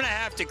 I'm gonna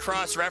have to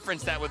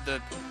cross-reference that with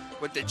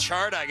the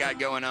chart I got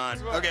going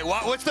on. Okay,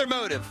 what's their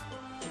motive?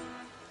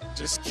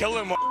 Just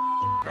killing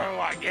bro,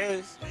 I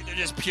guess. They're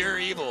just pure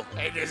evil.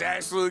 They just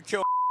absolutely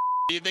kill.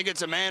 Do you think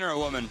it's a man or a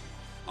woman?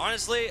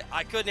 Honestly,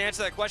 I couldn't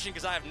answer that question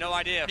because I have no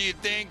idea. Do you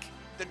think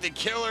that the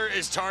killer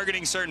is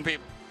targeting certain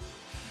people?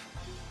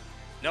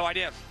 No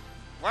idea.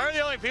 Why are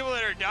the only people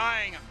that are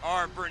dying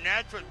are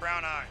brunettes with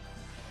brown eyes?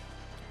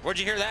 Where'd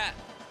you hear that?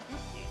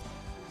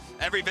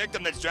 Every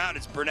victim that's drowned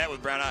is brunette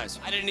with brown eyes.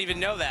 I didn't even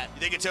know that.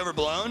 You think it's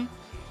overblown?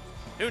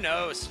 Who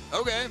knows?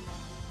 Okay.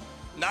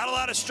 Not a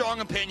lot of strong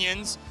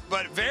opinions,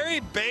 but very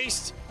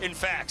based in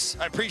facts.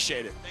 I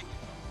appreciate it. Thank you.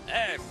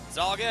 Hey, it's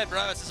all good,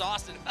 bro. This is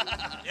Austin.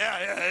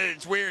 Yeah,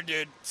 it's weird,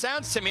 dude.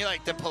 Sounds to me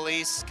like the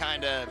police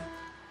kind of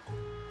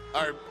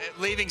are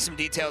leaving some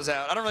details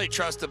out. I don't really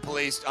trust the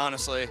police,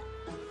 honestly.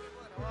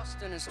 What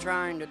Austin is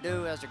trying to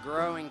do as a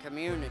growing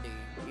community,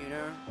 you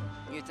know?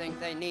 You think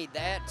they need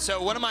that?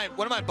 So one of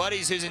my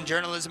buddies who's in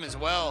journalism as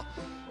well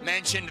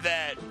mentioned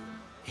that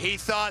he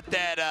thought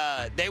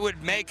that they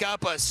would make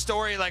up a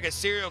story like a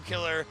serial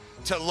killer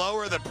to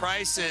lower the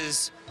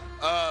prices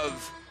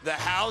of the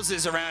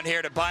houses around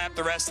here, to buy up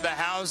the rest of the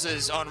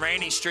houses on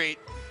Rainey Street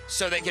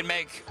so they can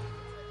make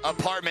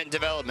apartment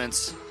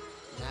developments.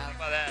 How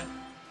about that?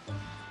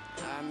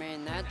 I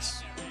mean,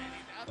 that's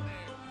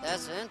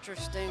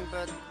interesting,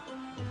 but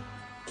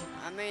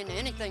I mean,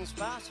 anything's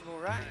possible,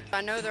 right?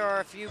 I know there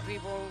are a few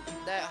people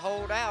that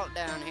hold out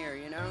down here,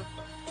 you know?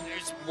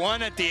 There's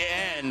one at the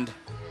end.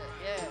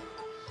 Yeah.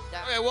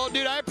 Okay, well,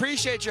 dude, I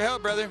appreciate your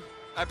help, brother.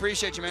 I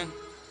appreciate you, man.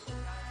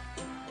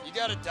 You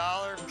got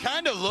 $1.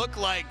 Kind of look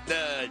like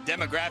the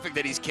demographic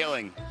that he's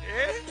killing.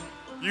 Yeah?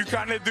 You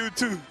kind of do,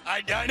 too.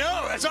 I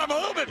know. That's why I'm a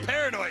little bit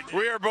paranoid.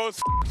 We are both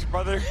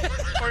brother.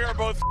 We are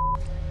both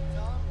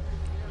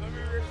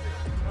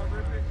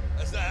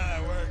That's not how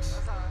that works.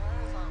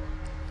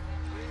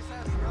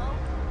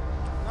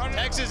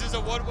 Texas is a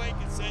one-way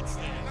consent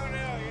state. No, you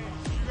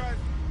guys.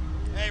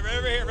 Hey, right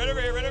over here, right over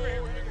here, right over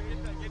here.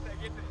 Get that.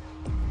 Is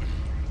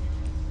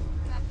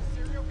that the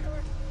serial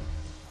killer?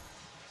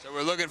 So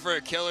we're looking for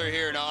a killer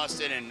here in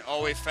Austin, and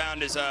all we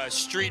found is a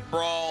street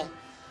brawl.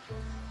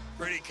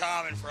 Pretty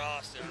common for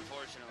Austin,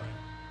 unfortunately.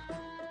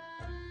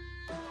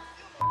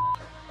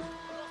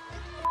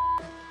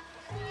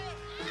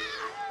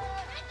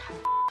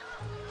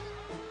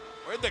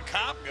 Where'd the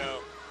cop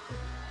go?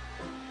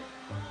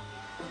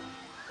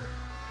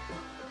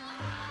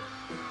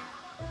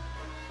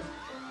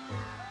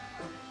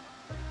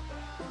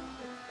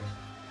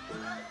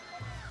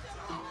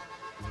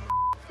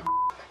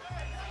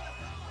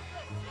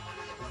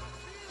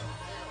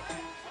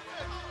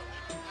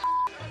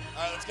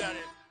 All right, let's get out of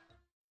here.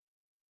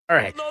 All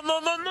right. No.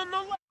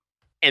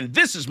 And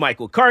this is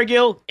Michael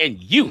Cargill, and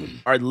you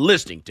are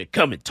listening to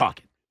Come and Talk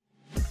It.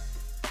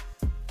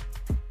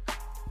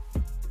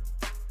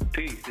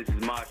 Peace, this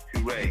is Maj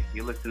Toure.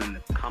 You're listening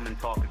to Come and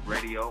Talk It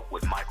Radio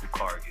with Michael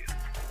Cargill.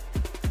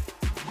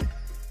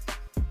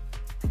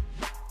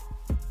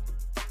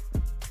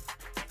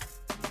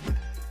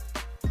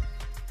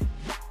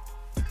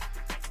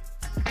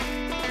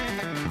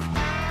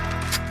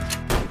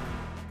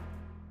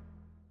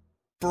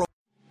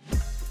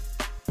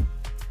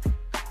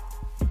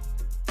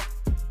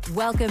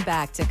 Welcome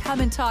back to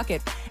Come and Talk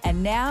It.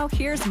 And now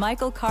here's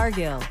Michael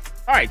Cargill.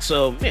 All right,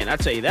 so, man, I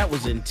tell you, that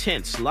was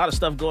intense. A lot of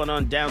stuff going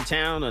on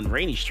downtown on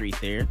Rainey Street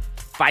there.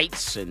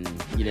 Fights and,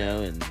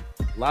 and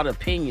a lot of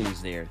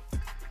opinions there.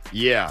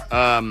 Yeah.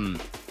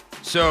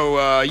 So,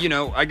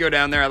 I go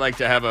down there. I like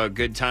to have a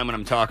good time when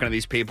I'm talking to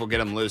these people, get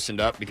them loosened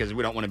up, because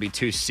we don't want to be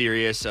too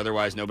serious.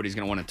 Otherwise, nobody's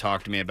going to want to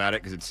talk to me about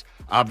it, because it's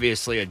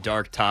obviously a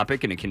dark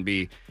topic, and it can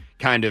be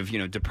kind of,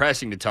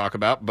 depressing to talk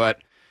about.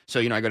 But, so,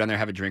 I go down there,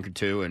 have a drink or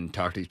two, and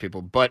talk to these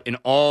people. But in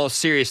all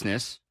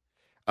seriousness,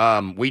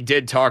 we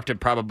did talk to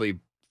probably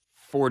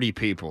 40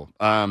 people.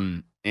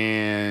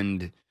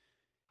 And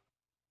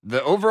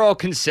the overall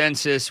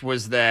consensus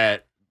was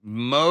that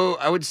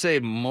I would say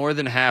more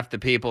than half the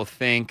people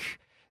think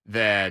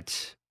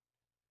that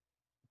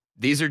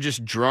these are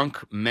just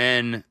drunk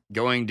men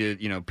going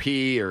to,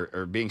 pee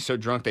or being so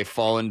drunk they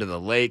fall into the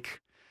lake.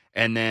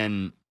 And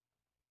then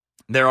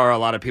there are a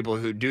lot of people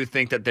who do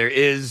think that there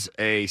is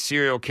a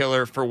serial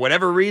killer for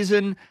whatever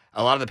reason.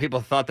 A lot of the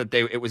people thought that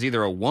it was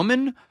either a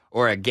woman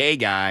or a gay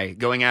guy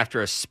going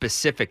after a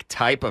specific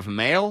type of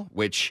male,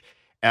 which,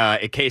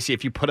 Casey,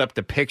 if you put up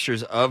the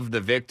pictures of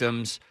the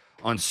victims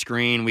on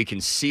screen, we can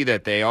see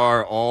that they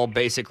are all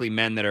basically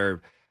men that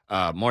are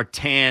more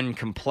tan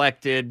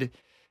complected,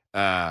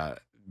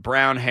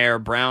 brown hair,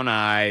 brown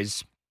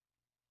eyes.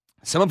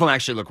 Some of them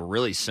actually look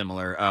really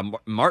similar.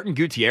 Martin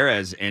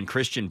Gutierrez and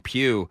Christian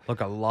Pugh look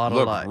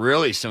alike.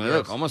 Really similar. They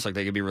Yes. look almost like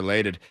they could be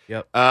related.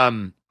 Yep.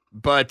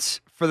 But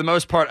for the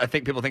most part, I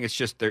think people think it's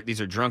just these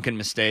are drunken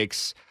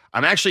mistakes.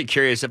 I'm actually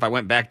curious if I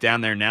went back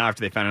down there now after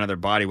they found another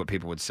body, what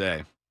people would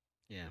say.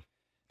 Yeah.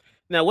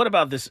 Now, what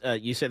about this?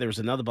 You said there was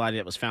another body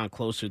that was found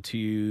closer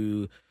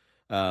to,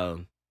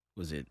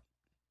 was it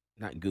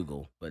not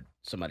Google, but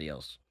somebody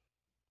else?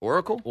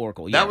 Oracle?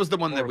 Oracle, yeah. That was the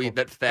one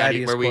that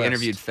Thaddeus where we Quest.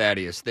 interviewed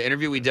Thaddeus. The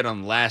interview we did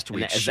on last And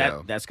week's is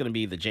show. that's going to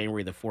be the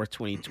January the 4th,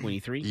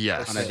 2023?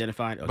 Yes.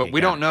 Unidentified? Okay, but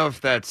we got don't it. know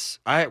if that's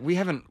we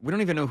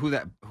don't even know who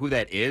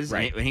that is.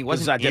 Right. And he It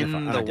was wasn't in the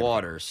unidentified.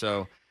 water.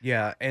 So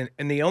Yeah, and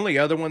the only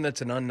other one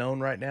that's an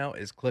unknown right now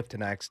is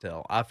Clifton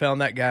Axtell. I found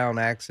that guy on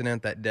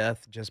accident, that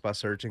death, just by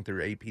searching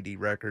through APD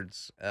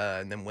records,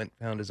 and then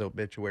found his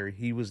obituary.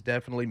 He was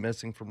definitely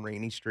missing from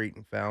Rainey Street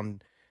and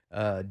found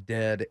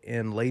dead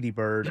in Lady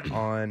Bird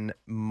on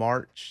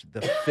March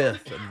the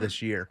 5th of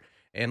this year.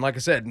 And like I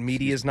said,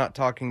 media is not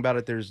talking about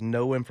it. There's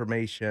no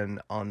information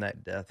on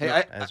that death. Hey,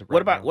 as of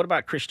What right now.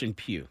 about Christian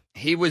Pugh?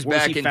 he was Where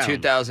was back he in found?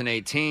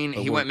 2018.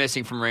 Oh, He where- went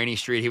missing from Rainey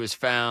Street. He was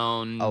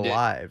found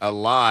Alive.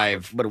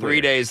 But 3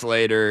 where? days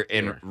later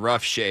in Where?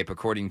 rough shape,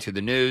 according to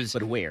the news.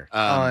 But where?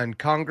 On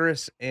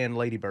Congress and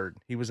Lady Bird.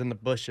 He was in the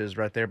bushes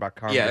right there by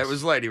Congress. Yeah, it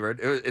was Lady Bird.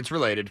 It's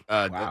related,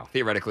 Wow.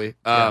 theoretically.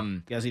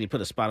 You guys need to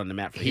put a spot on the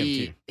map for him,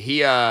 too.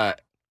 Yeah,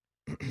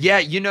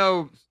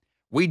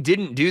 we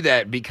didn't do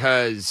that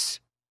because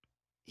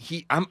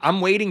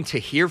I'm waiting to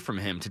hear from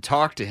him, to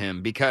talk to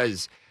him,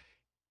 because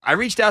I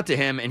reached out to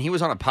him and he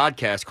was on a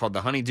podcast called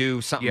the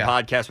Honeydew something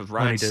podcast with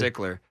Ryan Honeydew.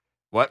 Sickler.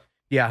 What?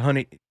 Yeah,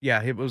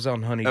 it was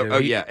on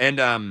Honeydew. Yeah,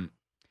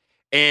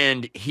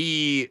 and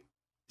he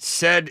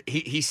said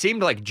he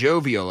seemed like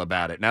jovial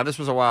about it. Now this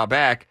was a while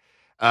back,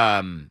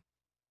 a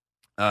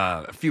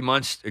few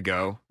months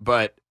ago,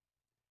 but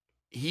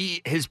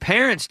his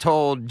parents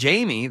told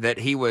Jamie that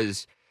he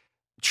was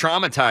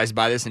traumatized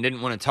by this and didn't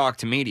want to talk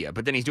to media,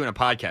 but then he's doing a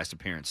podcast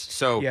appearance.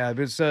 So yeah, it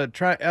was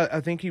I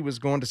think he was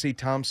going to see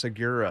Tom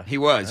Segura. He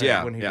was,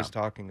 when he was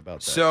talking about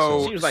that. So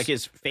it seems like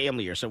his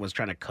family or someone's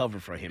trying to cover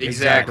for him.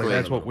 Exactly.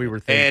 That's what we were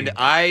thinking. And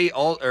I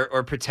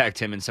or protect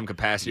him in some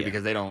capacity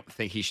because they don't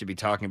think he should be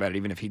talking about it,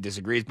 even if he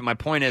disagrees. But my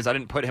point is, I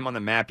didn't put him on the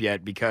map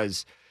yet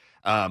because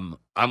I'm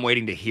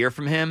waiting to hear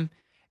from him.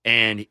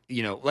 And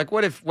like,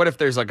 what if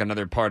there's like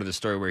another part of the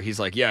story where he's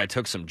like, yeah, I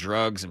took some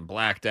drugs and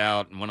blacked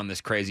out and went on this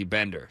crazy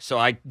bender. So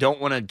I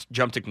don't want to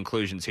jump to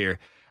conclusions here.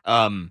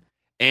 And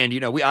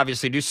we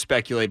obviously do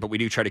speculate, but we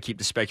do try to keep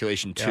the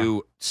speculation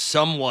to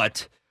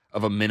somewhat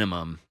of a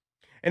minimum.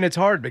 And it's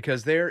hard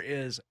because there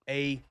is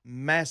a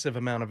massive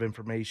amount of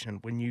information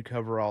when you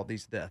cover all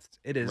these deaths.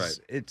 It is,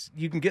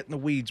 you can get in the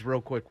weeds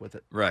real quick with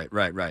it. Right.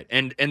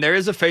 And there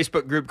is a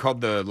Facebook group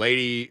called the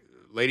Lady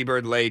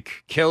Bird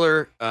Lake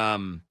Killer.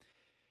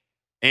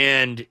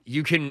 And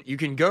you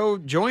can go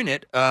join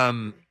it.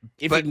 If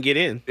you can get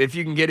in. If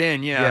you can get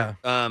in, yeah.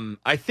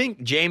 I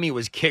think Jamie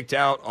was kicked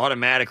out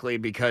automatically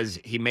because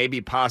he maybe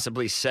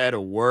possibly said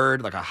a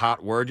word, like a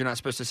hot word you're not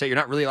supposed to say. You're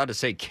not really allowed to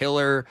say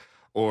killer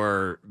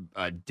or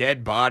a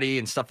dead body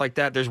and stuff like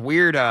that. There's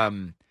weird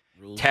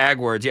tag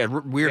words. Yeah,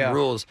 weird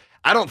rules.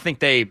 I don't think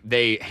they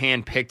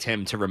handpicked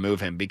him to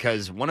remove him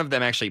because one of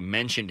them actually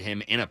mentioned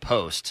him in a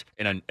post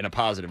in a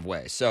positive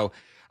way. So,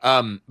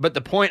 but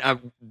the point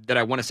that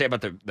I want to say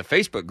about the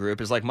Facebook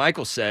group is, like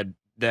Michael said,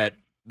 that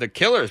the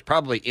killer is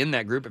probably in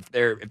that group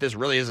if this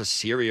really is a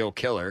serial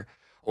killer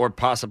or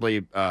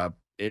possibly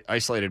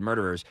isolated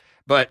murderers.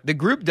 But the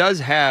group does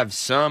have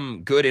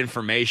some good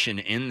information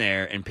in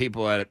there and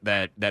people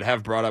that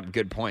have brought up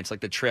good points, like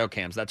the trail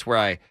cams. That's where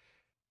I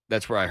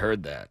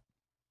heard that.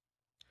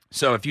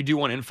 So if you do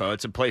want info,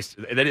 it's a place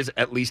that is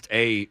at least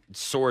a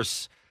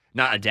source.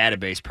 Not a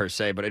database per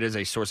se, but it is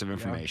a source of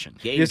information.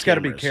 You just got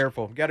to be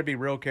careful. Got to be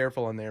real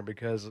careful in there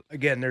because,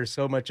 again, there's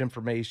so much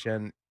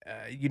information.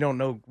 You don't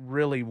know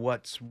really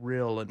what's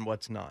real and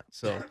what's not.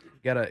 So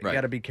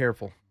gotta be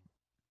careful.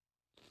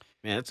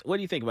 Man, what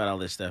do you think about all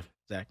this stuff,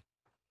 Zach?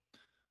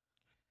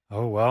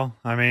 Oh well,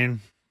 I mean,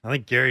 I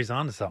think Gary's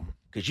onto something.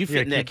 Because you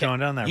fit in that going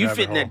down that you rabbit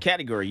fit in hole. that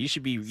category. You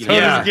should be. So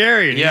does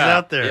Gary. And he's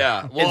out there.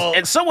 Yeah. Well,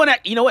 and someone,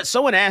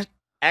 someone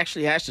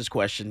actually asked this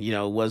question.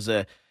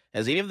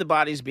 Has any of the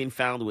bodies been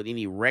found with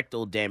any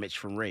rectal damage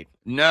from rape?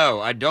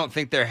 No, I don't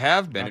think there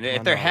have been. Not And if to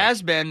my there knowledge.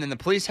 has been, then the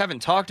police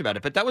haven't talked about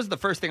it. But that was the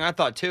first thing I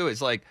thought too.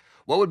 Is like,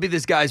 what would be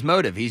this guy's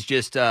motive? He's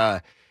just,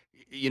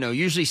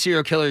 usually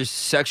serial killers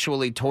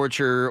sexually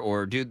torture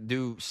or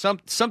do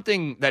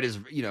something that is,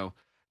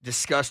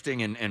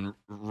 disgusting and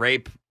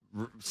rape,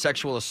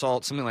 sexual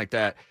assault, something like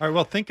that. All right,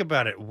 well, think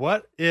about it.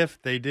 What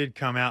if they did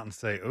come out and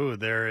say, oh,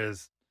 there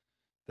is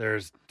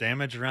There's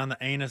damage around the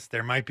anus.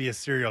 There might be a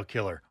serial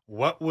killer.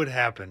 What would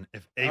happen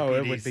if APD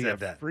it would be said a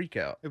that? freak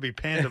out. It would be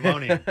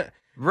pandemonium.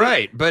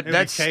 Right, but It'd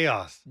that's be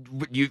chaos.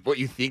 What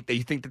you think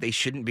that they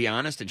shouldn't be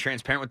honest and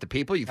transparent with the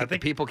people? You think the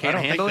people I can't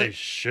don't handle think it? they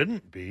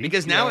shouldn't be.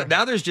 Because now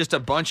there's just a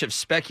bunch of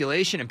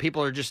speculation and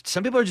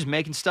some people are just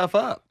making stuff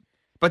up.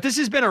 But this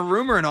has been a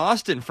rumor in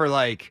Austin for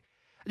like,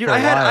 dude, I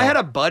had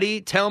a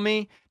buddy tell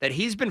me that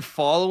he's been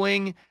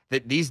following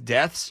these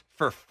deaths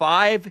for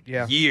 5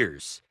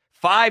 years.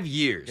 5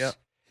 years. Yep.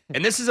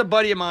 And this is a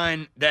buddy of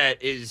mine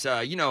that is,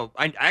 I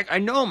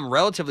know him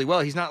relatively well.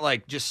 He's not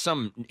like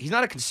he's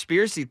not a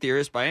conspiracy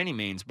theorist by any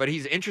means, but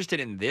he's interested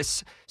in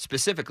this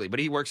specifically. But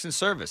he works in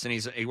service and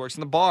he works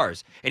in the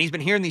bars. And he's been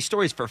hearing these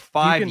stories for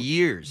 5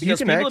 years. You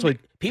can actually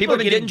people have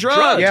been getting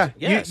drugged. Yeah,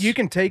 Yes. you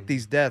can take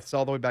these deaths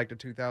all the way back to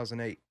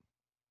 2008.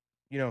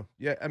 I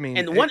mean,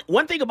 And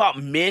one thing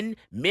about men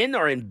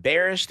are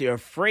embarrassed. They're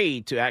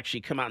afraid to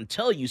actually come out and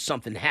tell you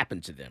something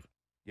happened to them.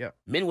 Yeah.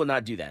 Men will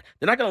not do that.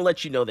 They're not going to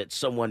let you know that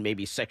someone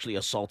maybe sexually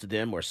assaulted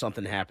them or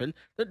something happened.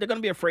 They're going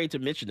to be afraid to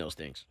mention those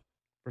things.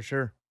 For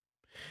sure.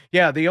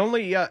 Yeah, the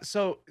only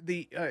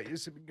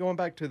going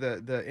back to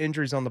the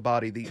injuries on the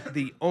body,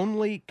 the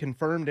only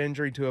confirmed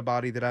injury to a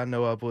body that I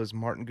know of was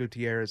Martin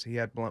Gutierrez. He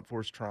had blunt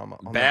force trauma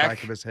on the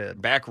back of his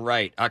head. Back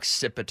right,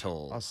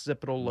 occipital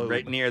lobe.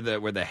 Right near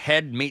where the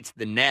head meets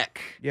the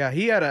neck. Yeah,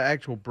 he had an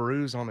actual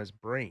bruise on his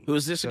brain. Who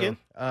is this again?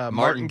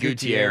 Martin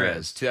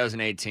Gutierrez,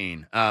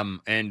 2018.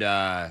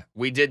 And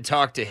we did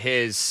talk to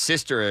his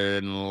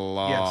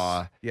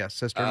sister-in-law. Yes,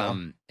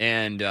 sister-in-law.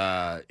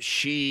 And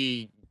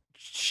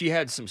she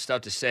had some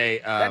stuff to say.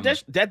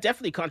 That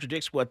definitely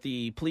contradicts what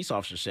the police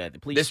officer said. The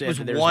police This said was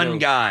that one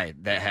guy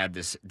that had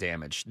this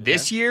damage.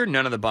 This year,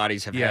 none of the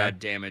bodies have had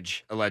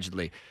damage,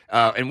 allegedly.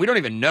 And we don't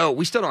even know.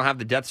 We still don't have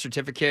the death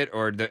certificate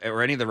or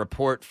any of the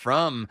report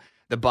from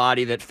the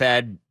body that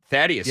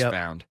Thaddeus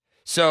found.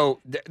 So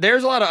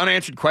there's a lot of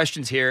unanswered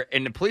questions here,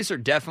 and the police are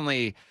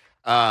definitely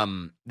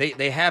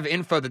they have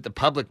info that the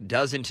public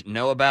doesn't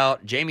know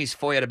about. Jamie's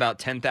FOIA'd about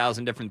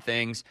 10,000 different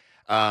things.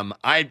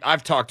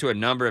 I've talked to a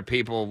number of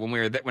people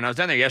when I was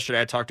down there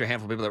yesterday. I talked to a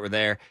handful of people that were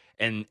there,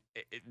 and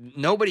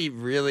nobody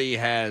really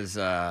has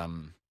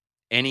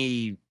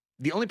any.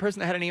 The only person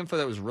that had any info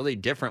that was really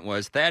different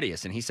was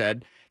Thaddeus, and he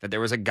said that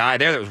there was a guy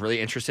there that was really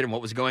interested in what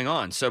was going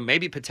on. So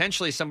maybe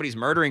potentially somebody's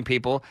murdering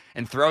people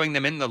and throwing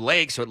them in the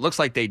lake, so it looks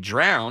like they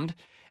drowned,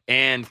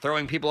 and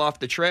throwing people off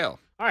the trail.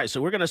 All right, so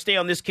we're going to stay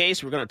on this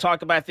case. We're going to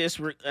talk about this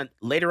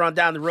later on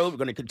down the road. We're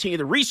going to continue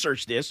to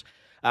research this.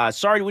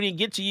 Sorry we didn't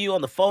get to you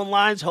on the phone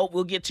lines. Hope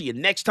we'll get to you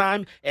next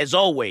time. As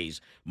always,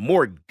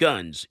 more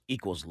guns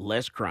equals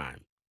less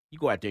crime. You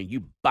go out there and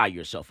you buy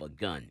yourself a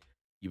gun.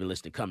 You've been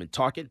listening to Come and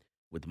Talk It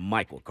with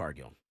Michael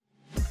Cargill.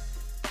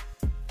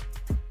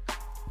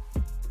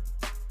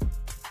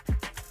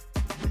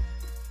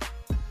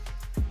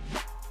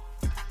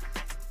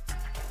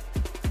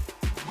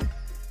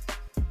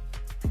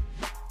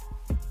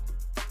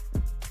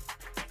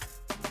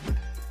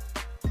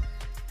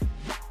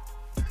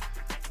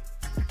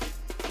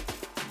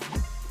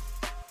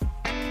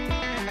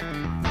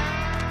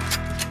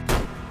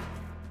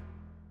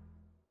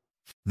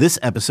 This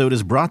episode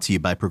is brought to you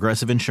by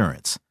Progressive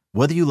Insurance.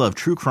 Whether you love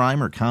true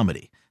crime or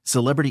comedy,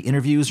 celebrity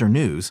interviews or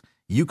news,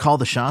 you call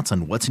the shots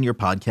on what's in your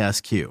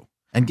podcast queue.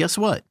 And guess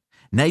what?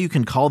 Now you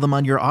can call them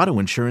on your auto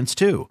insurance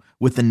too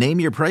with the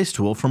Name Your Price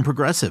tool from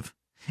Progressive.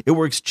 It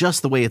works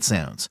just the way it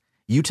sounds.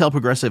 You tell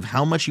Progressive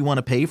how much you want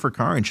to pay for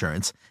car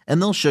insurance,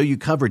 and they'll show you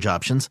coverage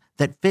options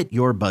that fit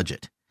your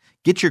budget.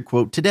 Get your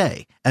quote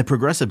today at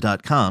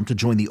Progressive.com to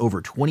join the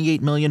over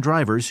 28 million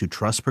drivers who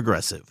trust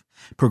Progressive.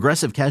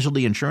 Progressive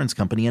Casualty Insurance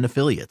Company and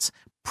Affiliates.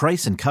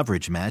 Price and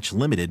coverage match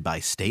limited by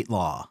state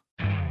law.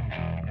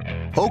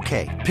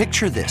 Okay,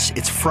 picture this.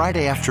 It's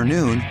Friday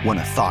afternoon when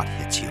a thought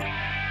hits you.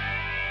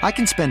 I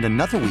can spend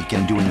another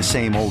weekend doing the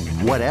same old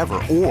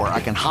whatever, or I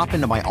can hop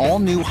into my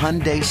all-new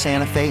Hyundai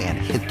Santa Fe and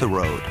hit the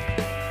road.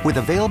 With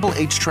available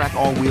H-Track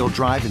all-wheel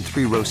drive and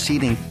 3-row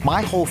seating,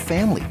 my whole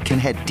family can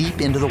head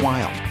deep into the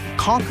wild.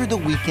 Conquer the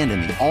weekend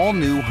in the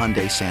all-new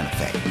Hyundai Santa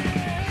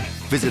Fe.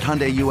 Visit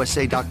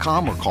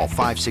HyundaiUSA.com or call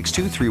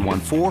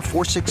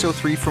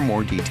 562-314-4603 for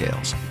more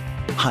details.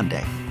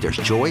 Hyundai, there's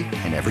joy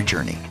in every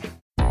journey.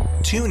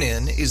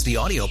 TuneIn is the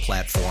audio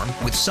platform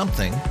with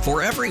something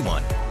for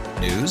everyone.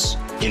 News.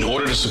 In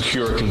order to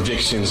secure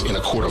convictions in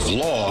a court of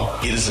law,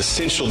 it is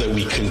essential that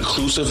we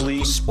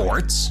conclusively.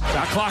 Sports.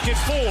 Shot clock at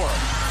 4.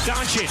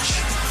 Doncic.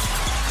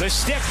 The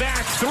step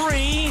back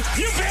 3.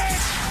 You bet.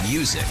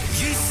 Music.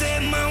 You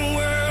set my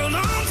world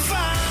on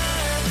fire.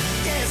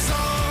 Yes,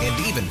 and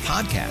even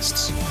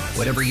podcasts.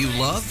 Whatever you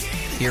love,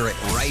 hear it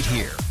right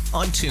here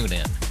on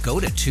TuneIn. Go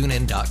to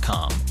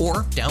TuneIn.com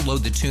or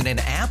download the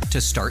TuneIn app to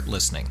start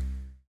listening.